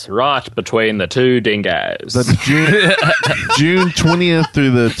House, right between the two dingoes. That's June 20th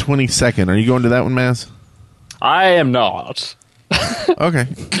through the 22nd. Are you going to that one, Maz? I am not. Okay.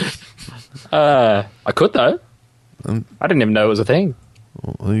 I could, though. I didn't even know it was a thing.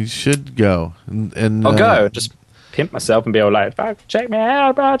 Well, you should go. And I'll go. Just pimp myself and be all like, check me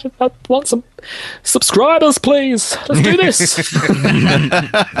out, bro. I want some subscribers, please. Let's do this.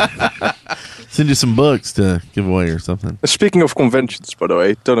 Send you some books to give away or something. Speaking of conventions, by the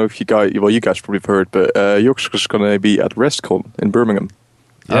way, don't know if you guys, well, you guys probably have heard, but YOGSCAST is going to be at RestCon in Birmingham.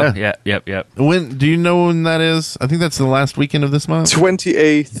 Yeah. Oh, yep. When do you know when that is? I think that's the last weekend of this month.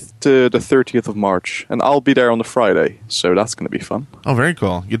 28th to the 30th of March, and I'll be there on the Friday, so that's going to be fun. Oh, very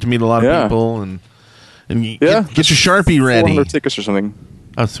cool. Get to meet a lot of people and get your Sharpie ready. 400 tickets or something.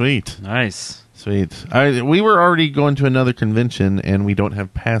 Oh, sweet. Nice. Sweet. We were already going to another convention, and we don't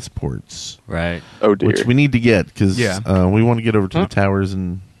have passports. Right. Oh, dear. Which we need to get, because Yeah. we want to get over to the towers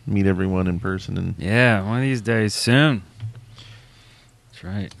and meet everyone in person. And Yeah, one of these days soon. That's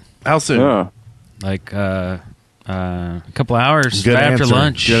right. how soon? Yeah. Like a couple hours Good right after answer.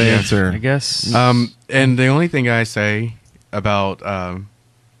 lunch. Good answer. I guess. And the only thing I say about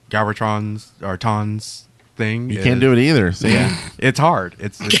Galvatrons or Tons thing, You can't do it either. So Yeah, it's hard.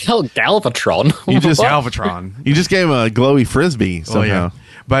 It's Galvatron. You just Galvatron. You just gave him a glowy frisbee somehow. Oh yeah,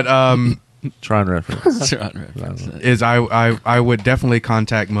 but Tron reference. is I would definitely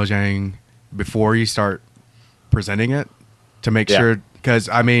contact Mojang before you start presenting it to make sure, because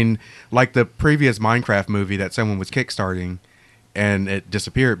I mean, like the previous Minecraft movie that someone was kickstarting and it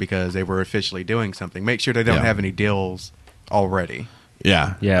disappeared because they were officially doing something. Make sure they don't have any deals already.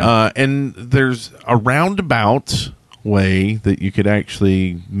 Yeah. And there's a roundabout way that you could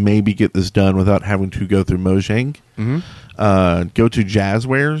actually maybe get this done without having to go through Mojang. Go to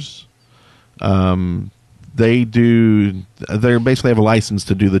Jazzwares. They basically have a license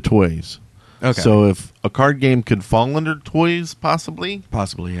to do the toys. Okay. So if a card game could fall under toys, possibly,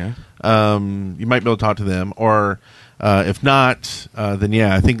 yeah. you might be able to talk to them. Or if not, then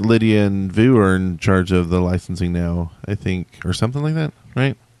yeah, I think Lydia and Vu are in charge of the licensing now, I think, or something like that,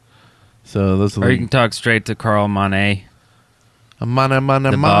 right? So those are Or you can talk straight to Carl Monet, money,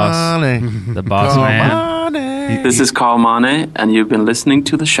 the boss. The boss man. This is Carl Mane, and you've been listening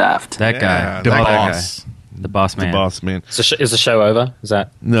to The Shaft. That guy. The That boss. guy. The boss man. The boss man. Is the show over? Is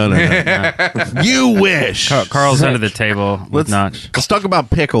that? No. You wish. Carl's under the table with Notch. Let's talk about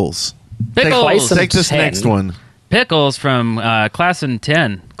pickles. Pickles. Take this next one. Pickles from Class in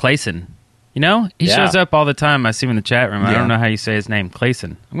 10. Clayson. You know, he shows up all the time. I see him in the chat room. I don't know how you say his name.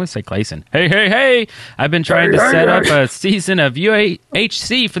 Clayson. I'm going to say Clayson. Hey. I've been trying to set up a season of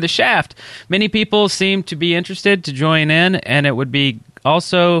UHC for The Shaft. Many people seem to be interested to join in, and it would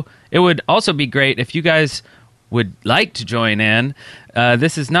also be great if you guys would like to join in.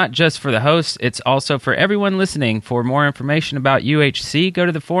 This is not just for the hosts, it's also for everyone listening. For more information about UHC, go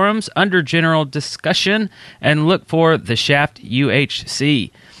to the forums under general discussion and look for The Shaft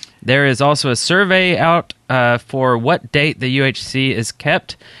UHC. There is also a survey out for what date the UHC is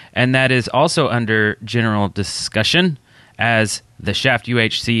kept, and that is also under general discussion as the Shaft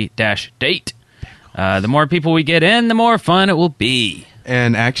UHC-date. The more people we get in, the more fun it will be.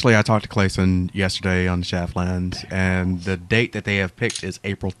 And actually, I talked to Clayson yesterday on the Shaftlands, and the date that they have picked is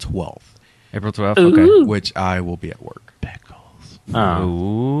April 12th. April 12th? Okay. Which I will be at work. Pickles.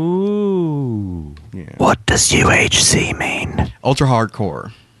 Ooh. Yeah. What does UHC mean? Ultra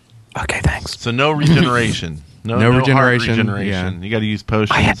hardcore. Okay, thanks. So no regeneration. No regeneration. Heart regeneration. Yeah. You got to use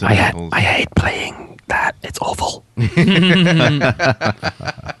potions and pickles. I hate playing that. It's awful.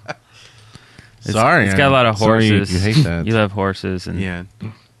 Sorry. It's got a lot of horses. Sorry you hate that. You love horses and And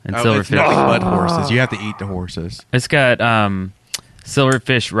silverfish. It's nothing but horses. You have to eat the horses. It's got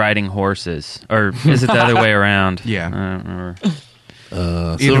silverfish riding horses. Or is it the other way around? Yeah. I don't remember.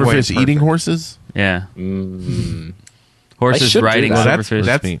 Silverfish eating horses? Yeah. I Horses should do riding that. silverfish.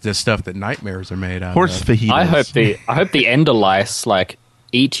 That's the stuff that nightmares are made out Horse of. fajitas. I hope the ender lice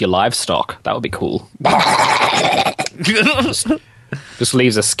eat your livestock. That would be cool. just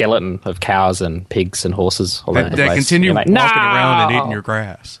leaves a skeleton of cows and pigs and horses all over the That place. continue You're like, walking "No!" around and eting your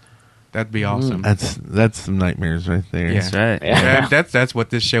grass. That'd be awesome. That's some nightmares right there. Yeah. That's right. Yeah. That's what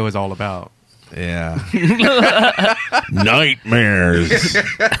this show is all about. Yeah. Nightmares.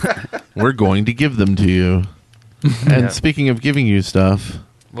 We're going to give them to you. And speaking of giving you stuff,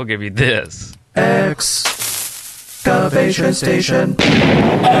 We'll give you this. Excavation Station.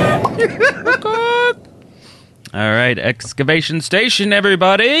 All right, Excavation Station,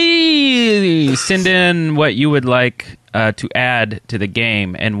 everybody! Send in what you would like to add to the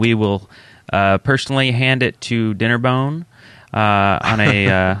game, and we will personally hand it to Dinnerbone on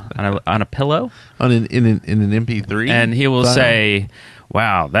a pillow, in an MP3, and he will file. say,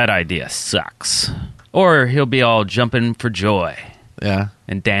 "Wow, that idea sucks," or he'll be all jumping for joy, yeah,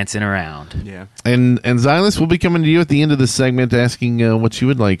 and dancing around. Yeah. And Zylus will be coming to you at the end of the segment, asking what you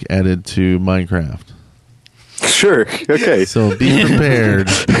would like added to Minecraft. Sure. Okay. So be prepared.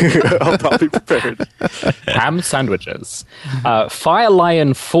 I'll be prepared. Ham sandwiches. Fire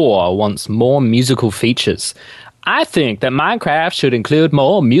Lion 4 wants more musical features. I think that Minecraft should include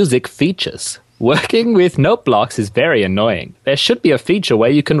more music features. Working with note blocks is very annoying. There should be a feature where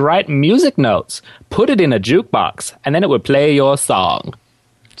you can write music notes, put it in a jukebox, and then it would play your song.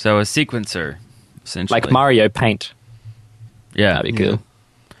 So a sequencer, essentially. Like Mario Paint. Yeah. That'd be cool.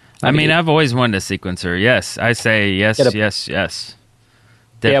 I mean, I've always wanted a sequencer. Yes, I say yes, yes.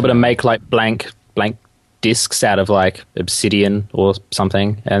 Be able Definitely. to make blank discs out of obsidian or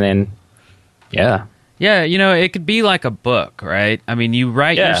something, and then yeah. Yeah, it could be like a book, right? I mean, you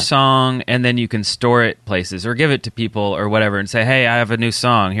write your song, and then you can store it places or give it to people or whatever and say, hey, I have a new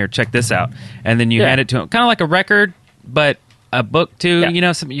song. Here, check this out. And then you hand it to them. Kind of like a record, but a book too.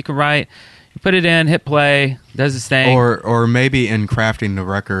 Something you can write. You put it in, hit play, does its thing. Or maybe in crafting the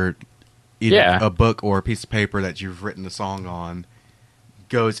record, either a book or a piece of paper that you've written the song on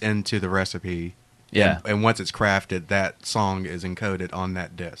goes into the recipe. Yeah. And once it's crafted, that song is encoded on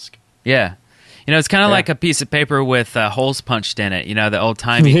that disc. Yeah. It's kind of like a piece of paper with holes punched in it. The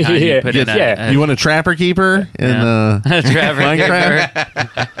old-timey kind you put in You want a trapper keeper in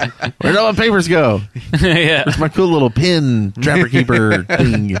Minecraft? Where'd all my papers go? Yeah. Where's my cool little pin trapper keeper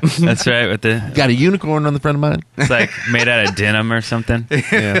thing? That's right. With got a unicorn on the front of mine. It's like made out of denim or something.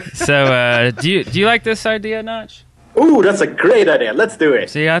 Yeah. So do you like this idea, Notch? Ooh, that's a great idea. Let's do it.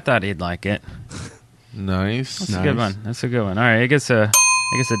 See, I thought he'd like it. Nice. That's a good one. That's a good one. All right, I guess a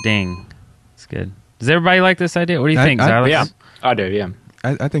ding. It's good. Does everybody like this idea? What do you think, Zylus? Yeah, I do, yeah.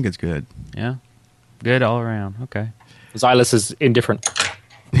 I think it's good. Yeah? Good all around. Okay. Zylus is indifferent.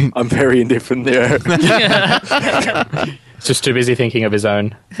 I'm very indifferent there. Just too busy thinking of his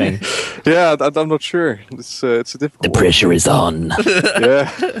own thing. Yeah, I'm not sure. It's a difficult. The pressure is on.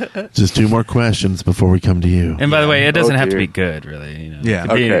 Yeah. Just 2 more questions before we come to you. And by the way, it doesn't have to be good, really. You know. Yeah.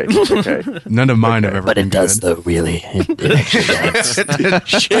 Okay. None of mine have ever But been it does, good. though, really. It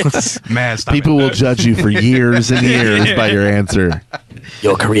actually does. Man, stop People it. will judge you for years and years by your answer.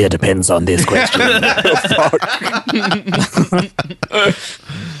 Your career depends on this question.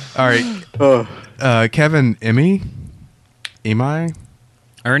 All right. Kevin, Emi?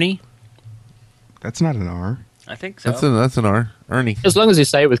 Ernie? That's not an R. I think so. That's an R. Ernie. As long as you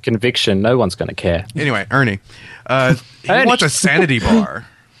say it with conviction, no one's going to care. Anyway, Ernie. He wants a sanity bar.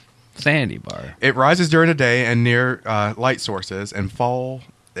 Sandy bar. It rises during the day and near light sources, and falls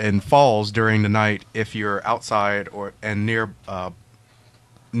during the night if you're outside and near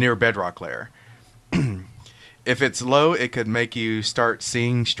bedrock layer. If it's low, it could make you start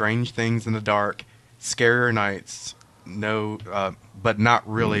seeing strange things in the dark, scarier nights. No, but not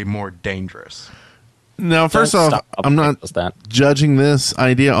really more dangerous. Now, first off, I'm not judging this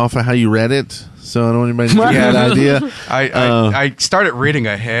idea off of how you read it, so I don't want anybody to get that idea. I started reading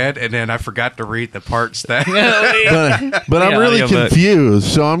ahead, and then I forgot to read the parts that. but I'm really confused,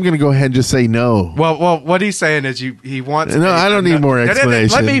 so I'm going to go ahead and just say no. Well, what he's saying is he wants. No, I don't need more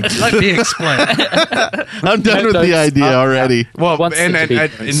explanation. Let me explain. I'm done with the idea already. Well, and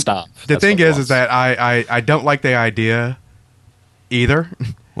the thing is that I don't like the idea either.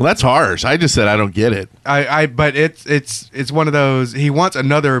 Well, that's harsh. I just said I don't get it. But it's one of those. He wants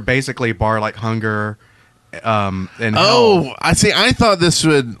another basically bar like Hunger. And Hell. I see. I thought this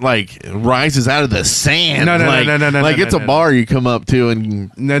would rises out of the sand. No. Like it's a bar you come up to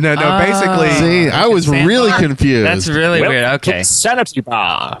and no. Basically, see, I was really confused. That's really weird. Okay, sanity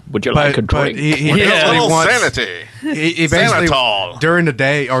bar. Would you like a drink? He basically wants sanity. He basically during the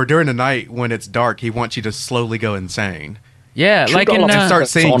day or during the night when it's dark, he wants you to slowly go insane. Yeah, like in and start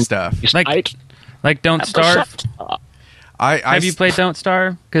seeing stuff. Like Don't Starve. Have you played Don't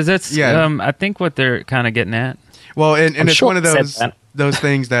Starve? Because that's I think what they're kind of getting at. Well, and it's one of those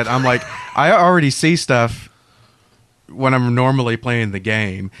things that I'm like, I already see stuff when I'm normally playing the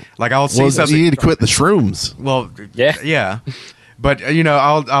game. Like I'll see something. You need to quit the shrooms. Well, yeah. But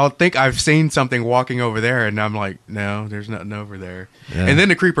I'll think I've seen something walking over there, and I'm like, no, there's nothing over there. Yeah. And then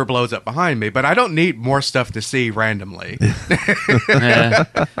the creeper blows up behind me. But I don't need more stuff to see randomly.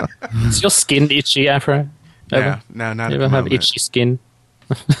 Is your skin itchy, Afro? Yeah, no, not you ever ever have itchy skin?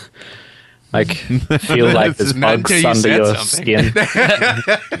 Feel like there's bugs under your skin.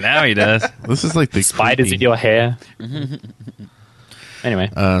 Now he does. This is like the spiders in your hair. Anyway,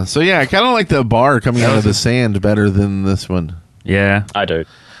 so yeah, I kind of like the bar coming out of the sand better than this one. Yeah, I do.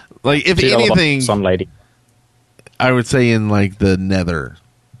 Like, if anything, some lady, I would say in like the Nether,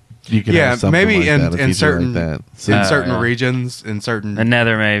 you can have something maybe like in certain like that. So, in certain regions, in certain the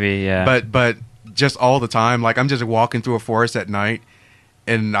Nether, maybe, yeah. But just all the time, like I'm just walking through a forest at night,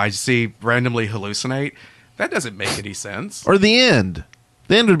 and I see randomly hallucinate. That doesn't make any sense. Or the end.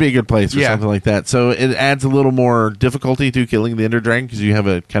 The end would be a good place for something like that. So it adds a little more difficulty to killing the Ender Dragon because you have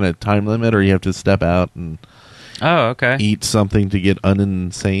a kind of time limit, or you have to step out and eat something to get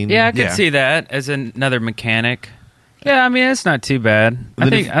uninsane. Yeah, I could see that as another mechanic. Yeah, I mean it's not too bad.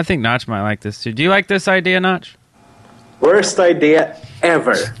 I think Notch might like this too. Do you like this idea, Notch? Worst idea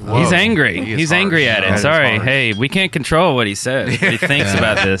ever. Whoa. He's angry. He's angry at it. Sorry. Hey, we can't control what he says. What he thinks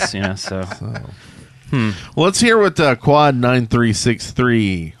about this, so. Well, let's hear what Quad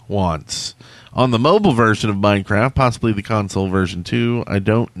 9363 wants. On the mobile version of Minecraft, possibly the console version too, I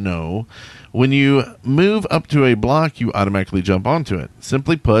don't know. When you move up to a block, you automatically jump onto it.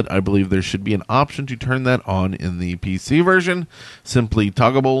 Simply put, I believe there should be an option to turn that on in the PC version. Simply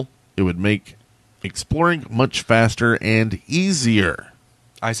toggleable. It would make exploring much faster and easier.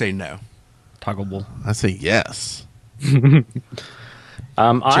 I say no. Toggleable. I say yes. Jumping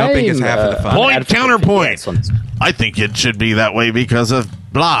is half of the fun. Point, counterpoint. I think it should be that way because of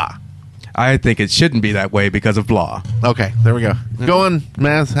blah. I think it shouldn't be that way because of blah. Okay, there we go. Go on,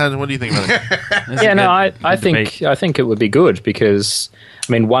 Maz. What do you think about it? Yeah, no, I think it would be good because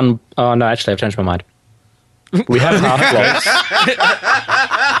I mean oh no, actually I've changed my mind. We have half blocks.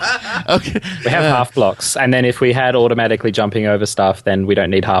 Okay. We have half blocks, and then if we had automatically jumping over stuff, then we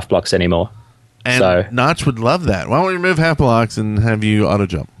don't need half blocks anymore. And Notch would love that. Why don't we remove half blocks and have you auto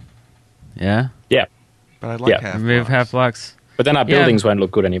jump? Yeah. Yeah. But I'd like half remove blocks. half blocks. But then our buildings won't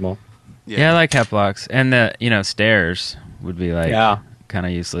look good anymore. Yeah, I like half blocks, and the stairs would be like kind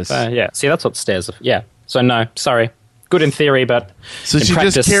of useless. Yeah. See, that's what stairs are. Yeah. So no, sorry. Good in theory, but so she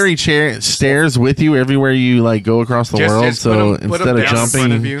just carry stairs with you everywhere you go across the world. So instead of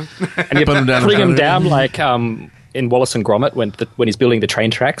jumping, and you put them down like in Wallace and Gromit when he's building the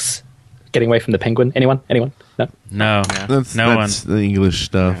train tracks, getting away from the penguin? Anyone? No. No. That's the English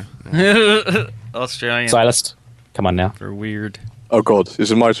stuff. Australian. Zylus, come on now. For weird. Oh God,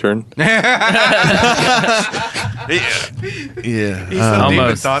 is it my turn? Yeah. He still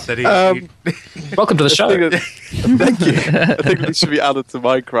even thought that he. Welcome to the show. Thank you. I think this should be added to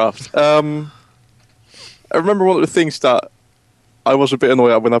Minecraft. I remember one of the things that I was a bit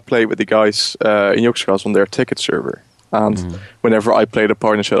annoyed at when I played with the guys in YOGSCAST on their ticket server. And whenever I played a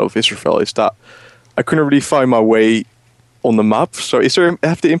part in Shadow of Israel, is that I couldn't really find my way on the map. So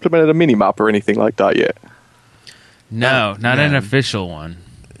have they implemented a mini-map or anything like that yet? No, not an official one.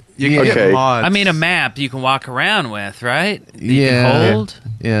 You can get mods. I mean, a map you can walk around with, right? That Yeah. You can hold?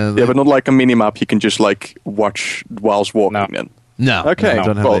 Yeah. Yeah, but not like a mini-map you can just like watch whilst walking then. No. Okay, No,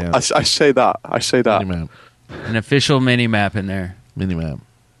 don't have well, that. I say that. Minimap. An official mini-map in there. Minimap.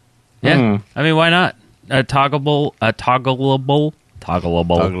 Yeah. I mean, why not? A toggleable. So,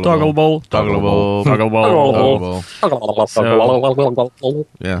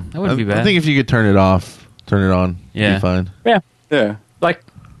 Yeah. That wouldn't be bad. I think if you could turn it off, turn it on, Yeah. it'd be fine. Yeah. Like,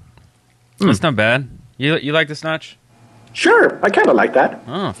 that's not bad. You like this notch? Sure, I kind of like that.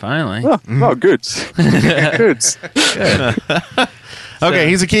 Oh, finally. Oh, good. Good. Okay,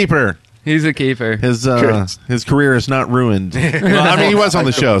 he's a keeper. He's a keeper. His career is not ruined. Well, I mean, he was on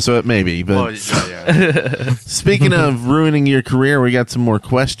the show, so it may be. But speaking of ruining your career, we got some more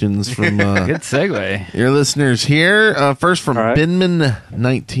questions from Good segue. your listeners here. First from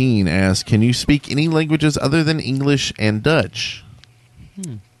Binman19 asks, can you speak any languages other than English and Dutch?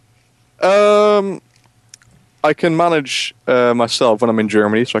 I can manage myself when I'm in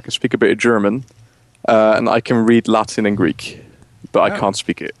Germany, so I can speak a bit of German, and I can read Latin and Greek, but I can't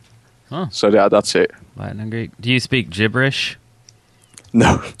speak it. Huh. So yeah, that's it. Latin and Greek. Do you speak gibberish?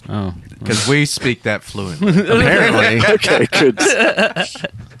 No. Oh. Because we speak that fluently. Apparently. Okay, good.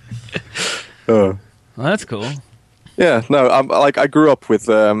 Well, that's cool. Yeah, no, I grew up with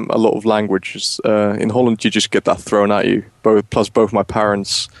a lot of languages. In Holland, you just get that thrown at you. Both my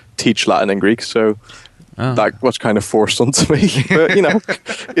parents teach Latin and Greek, so that was kind of forced onto me. But you know,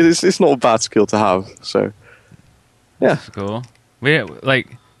 it's not a bad skill to have. So, yeah, that's cool.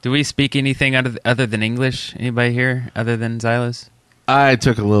 Do we speak anything other than English? Anybody here other than Zylus? I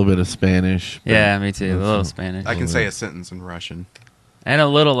took a little bit of Spanish. Yeah, me too. A little Spanish. I can say a sentence in Russian. And a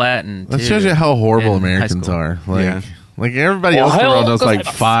little Latin, too. That shows you how horrible in high Americans school. are. Like everybody else in the world knows like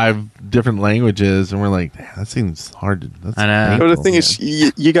 5 different languages, and we're like, that seems hard. I know. painful. But the thing is,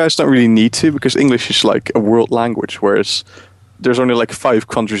 you guys don't really need to, because English is like a world language, whereas there's only like 5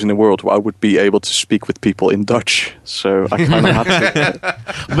 countries in the world where I would be able to speak with people in Dutch. So I kind of had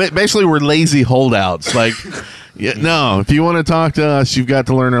to. Basically, we're lazy holdouts. Like, no, if you want to talk to us, you've got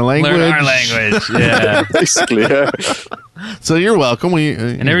to learn our language. Learn our language, yeah. Basically, yeah. So you're welcome.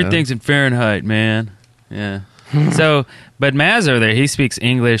 And everything's in Fahrenheit, man. Yeah. So, but Maz over there, he speaks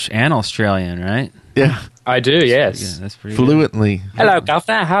English and Australian, right? Yeah. I do, yes. Yeah, that's pretty fluently. Hello,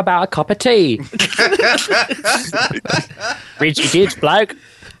 governor. How about a cup of tea? Reggie did, bloke.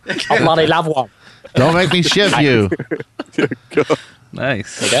 I bloody love one. Don't make me shift you.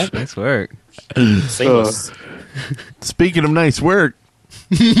 Nice. Okay. Nice work. Seamless. Speaking of nice work,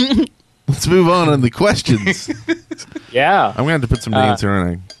 let's move on to the questions. Yeah. I'm going to have to put some names here,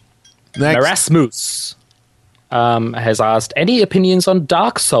 aren't I? Next. Erasmus has asked, any opinions on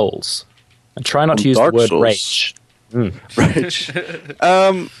Dark Souls? And try not to use the word Souls? rage. Rage.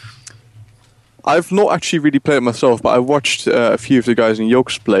 I've not actually really played it myself, but I watched a few of the guys in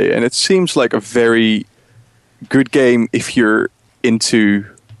Yogs play, and it seems like a very good game if you're into,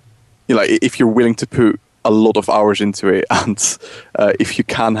 if you're willing to put a lot of hours into it, and if you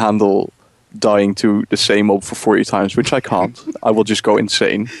can handle dying to the same mob for 40 times, which I can't. I will just go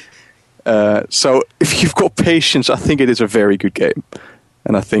insane. So if you've got patience, I think it is a very good game.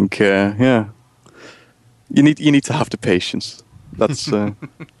 And I think, you need to have the patience. That's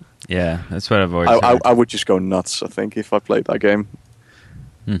yeah, that's what I've always heard. I would just go nuts, I think, if I played that game.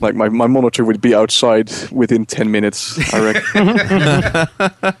 Like my monitor would be outside within 10 minutes, I reckon.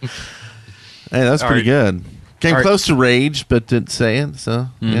 Hey, that's pretty good. Came close to rage, but didn't say it. So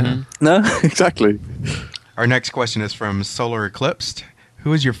yeah, no, exactly. Our next question is from Solar Eclipsed.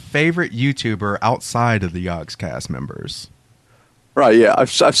 Who is your favorite YouTuber outside of the YOGSCAST members? Right, yeah, I've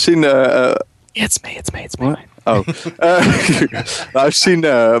seen. It's me. Oh, I've seen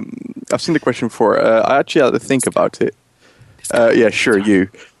the question before. I actually had to think about it. Yeah, sure, you.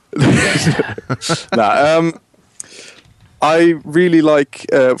 I really like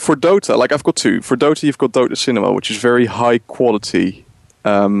for Dota. Like I've got 2. For Dota, you've got Dota Cinema, which is very high quality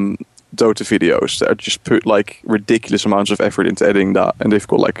Dota videos that just put like ridiculous amounts of effort into editing that, and they've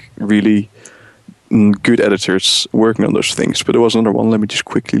got like really good editors working on those things. But there was another one. Let me just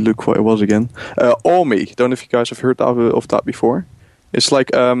quickly look what it was again. Omi. Don't know if you guys have heard of that before. It's like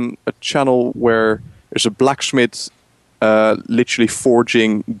a channel where there's a blacksmith literally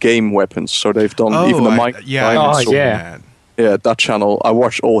forging game weapons. So they've done even the mic. Yeah, that channel. I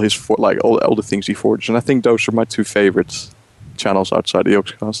watched all his all the things he forged, and I think those are my two favorite channels outside the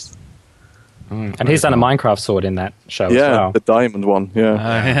YOGSCAST. And he's done a Minecraft sword in that show as well. Yeah, the diamond one.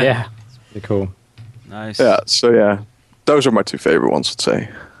 Yeah, yeah, pretty cool. Nice. Yeah, so those are my two favorite ones, I'd say.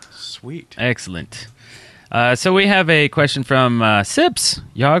 Sweet. Excellent. So we have a question from Sips,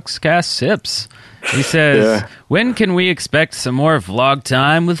 YOGSCAST Sips. He says, when can we expect some more vlog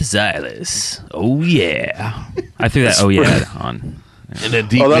time with Zylus? Oh, yeah. I threw that on. In a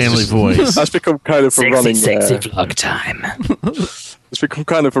deep, manly voice. That's become kind of a running... Sexy vlog time. It's become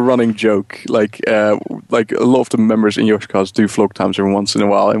kind of a running joke. Like a lot of the members in YOGSCAST do vlog times every once in a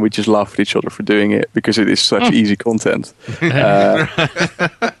while, and we just laugh at each other for doing it because it is such easy content. And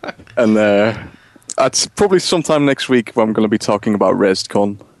it's probably sometime next week when I'm going to be talking about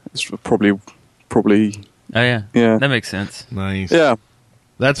ResCon. It's probably. Oh yeah. That makes sense. Nice. Yeah.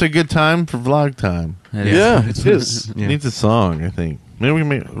 That's a good time for vlog time. It is. It needs a song, I think. Maybe we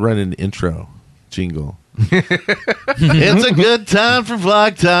may write an intro jingle. It's a good time for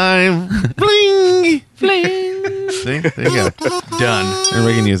vlog time. Bling! Bling! See? There you go. Done.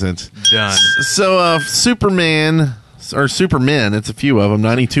 Everybody can use it. Done. So, Superman, or Supermen, it's a few of them,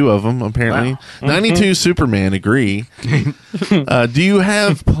 92 of them, apparently. Wow. 92 Superman agree. Do you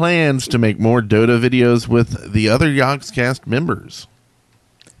have plans to make more Dota videos with the other YOGSCAST members?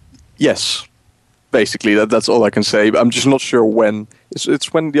 Yes. Basically, that's all I can say. I'm just not sure when.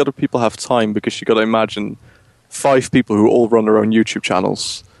 It's when the other people have time, because you got to imagine 5 people who all run their own YouTube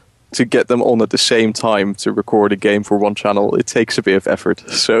channels. To get them on at the same time to record a game for one channel, it takes a bit of effort.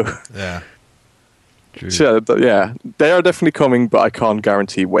 So yeah, true. So, they are definitely coming, but I can't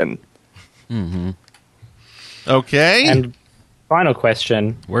guarantee when. Mm-hmm. Okay. And final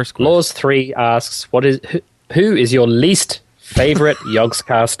question. Worst question. Laws 3 asks, who is your least favorite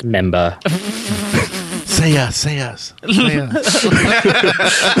YOGSCAST member? Say us. Say us.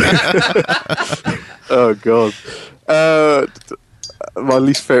 Oh, God. My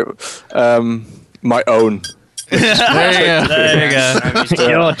least favorite. My own. There you go.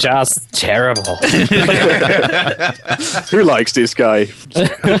 You're just terrible. Who likes this guy?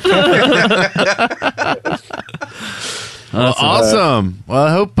 Awesome. Well,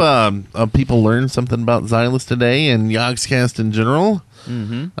 I hope people learned something about Zylus today and YOGSCAST in general.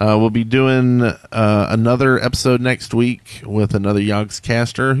 Mm-hmm. We'll be doing another episode next week with another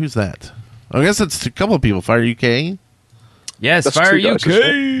YOGSCaster. Who's that? I guess it's a couple of people. Fire UK. Yes, That's Fire 2 guys, UK.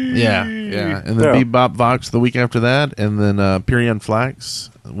 isn't Yeah. And then Bebop Vox the week after that. And then Pyrion Flax.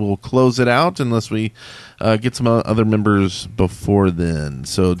 We'll close it out unless we get some other members before then.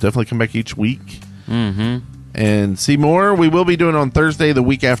 So definitely come back each week. Mm-hmm. And see more. We will be doing on Thursday the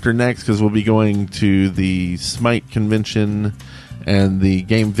week after next, because we'll be going to the Smite convention and the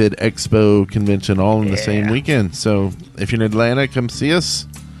Game Vid Expo convention all in the same weekend. So if you're in Atlanta, come see us.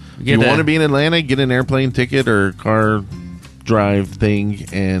 If you want to be in Atlanta, get an airplane ticket or car drive thing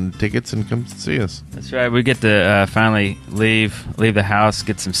and tickets and come see us. That's right. We get to finally leave the house,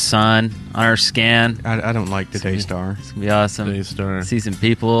 get some sun on our skin. I don't like the Daystar. It's going to be awesome. Daystar. See some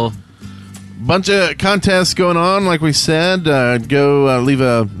people. Bunch of contests going on, like we said. Go leave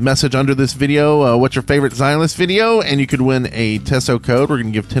a message under this video. What's your favorite Zylus video? And you could win a Tesso code. We're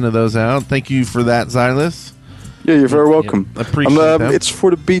going to give 10 of those out. Thank you for that, Zylus. Yeah, you're very welcome. Appreciate that. It's for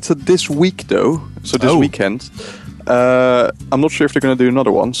the beta this week, though. So this weekend. I'm not sure if they're going to do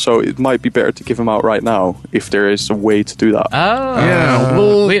another one, so it might be better to give them out right now if there is a way to do that. Oh, yeah.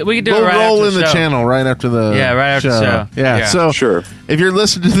 We can do we'll it right roll after in the the show. channel right after the right after the show. Yeah, so sure. If you're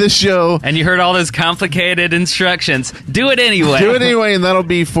listening to this show and you heard all those complicated instructions, do it anyway. Do it anyway, and that'll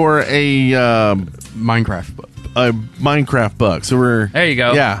be for a Minecraft book. A Minecraft book. So there you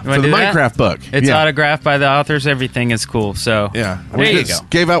go. Yeah, for the Minecraft book. It's autographed by the authors. Everything is cool. So yeah, there you go.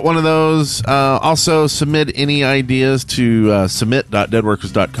 Gave out one of those. Also, submit any ideas to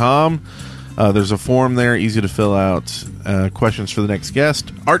submit.deadworkers.com. There's a form there, easy to fill out. Questions for the next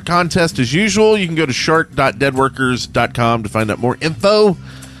guest. Art contest as usual. You can go to shark.deadworkers.com to find out more info.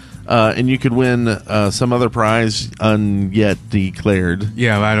 And you could win some other prize unyet declared.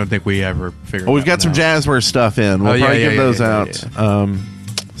 Yeah, I don't think we ever figured. We've got some Jazzware stuff in. We'll probably give those out. Yeah.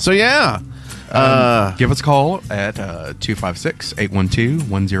 So yeah, give us a call at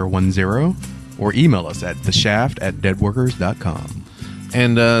 256-812-1010 or email us at theshaft@deadworkers.com.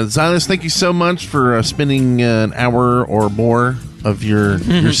 And Zylus, thank you so much for spending an hour or more of your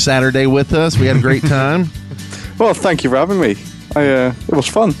Saturday with us. We had a great time. Well, thank you for having me. It was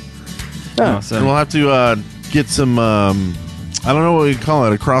fun. Yeah. Awesome. And we'll have to get some, I don't know what we call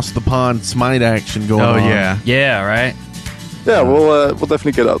it, across the pond smite action going on. Oh, yeah. Yeah, right? Yeah, we'll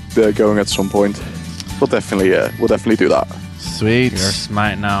definitely get out there going at some point. We'll definitely do that. Sweet. You're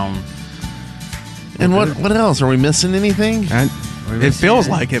smiting on. And what else? Are we missing anything? It feels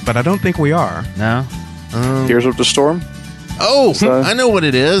like it, but I don't think we are. No? Here's of the Storm. Oh, I know what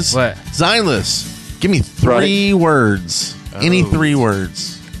it is. What? Zylus, give me 3 words. Any 3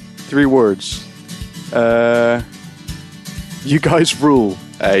 words. 3 words. You guys rule.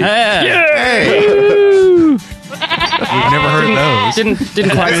 Hey. Hey. We've never heard those.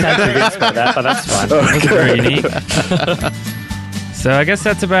 Didn't quite sound convinced by that, but that's fine. That's very neat. So I guess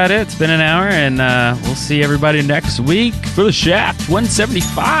that's about it. It's been an hour, and we'll see everybody next week for the Shaft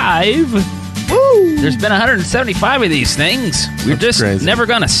 175. Woo! There's been 175 of these things. We're That's just crazy. never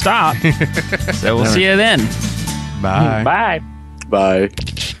going to stop. So we'll see you then. Bye. Bye. Bye.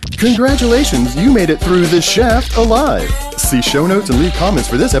 Congratulations, you made it through The Shaft alive. See show notes and leave comments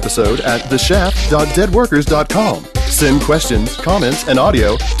for this episode at theshaft.deadworkers.com. Send questions, comments, and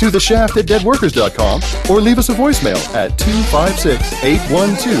audio to theshaft@deadworkers.com or leave us a voicemail at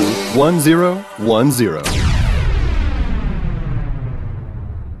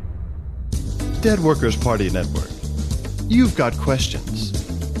 256-812-1010. Dead Workers Party Network. You've got questions.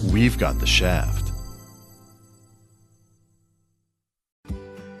 We've got the Shaft.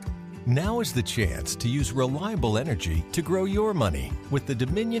 Now is the chance to use reliable energy to grow your money with the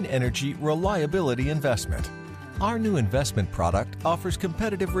Dominion Energy Reliability Investment. Our new investment product offers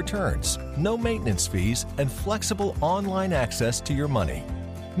competitive returns, no maintenance fees, and flexible online access to your money.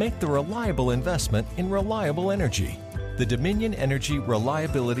 Make the reliable investment in reliable energy. The Dominion Energy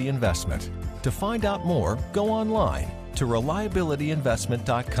Reliability Investment. To find out more, go online to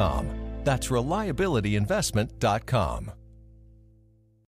reliabilityinvestment.com. That's reliabilityinvestment.com.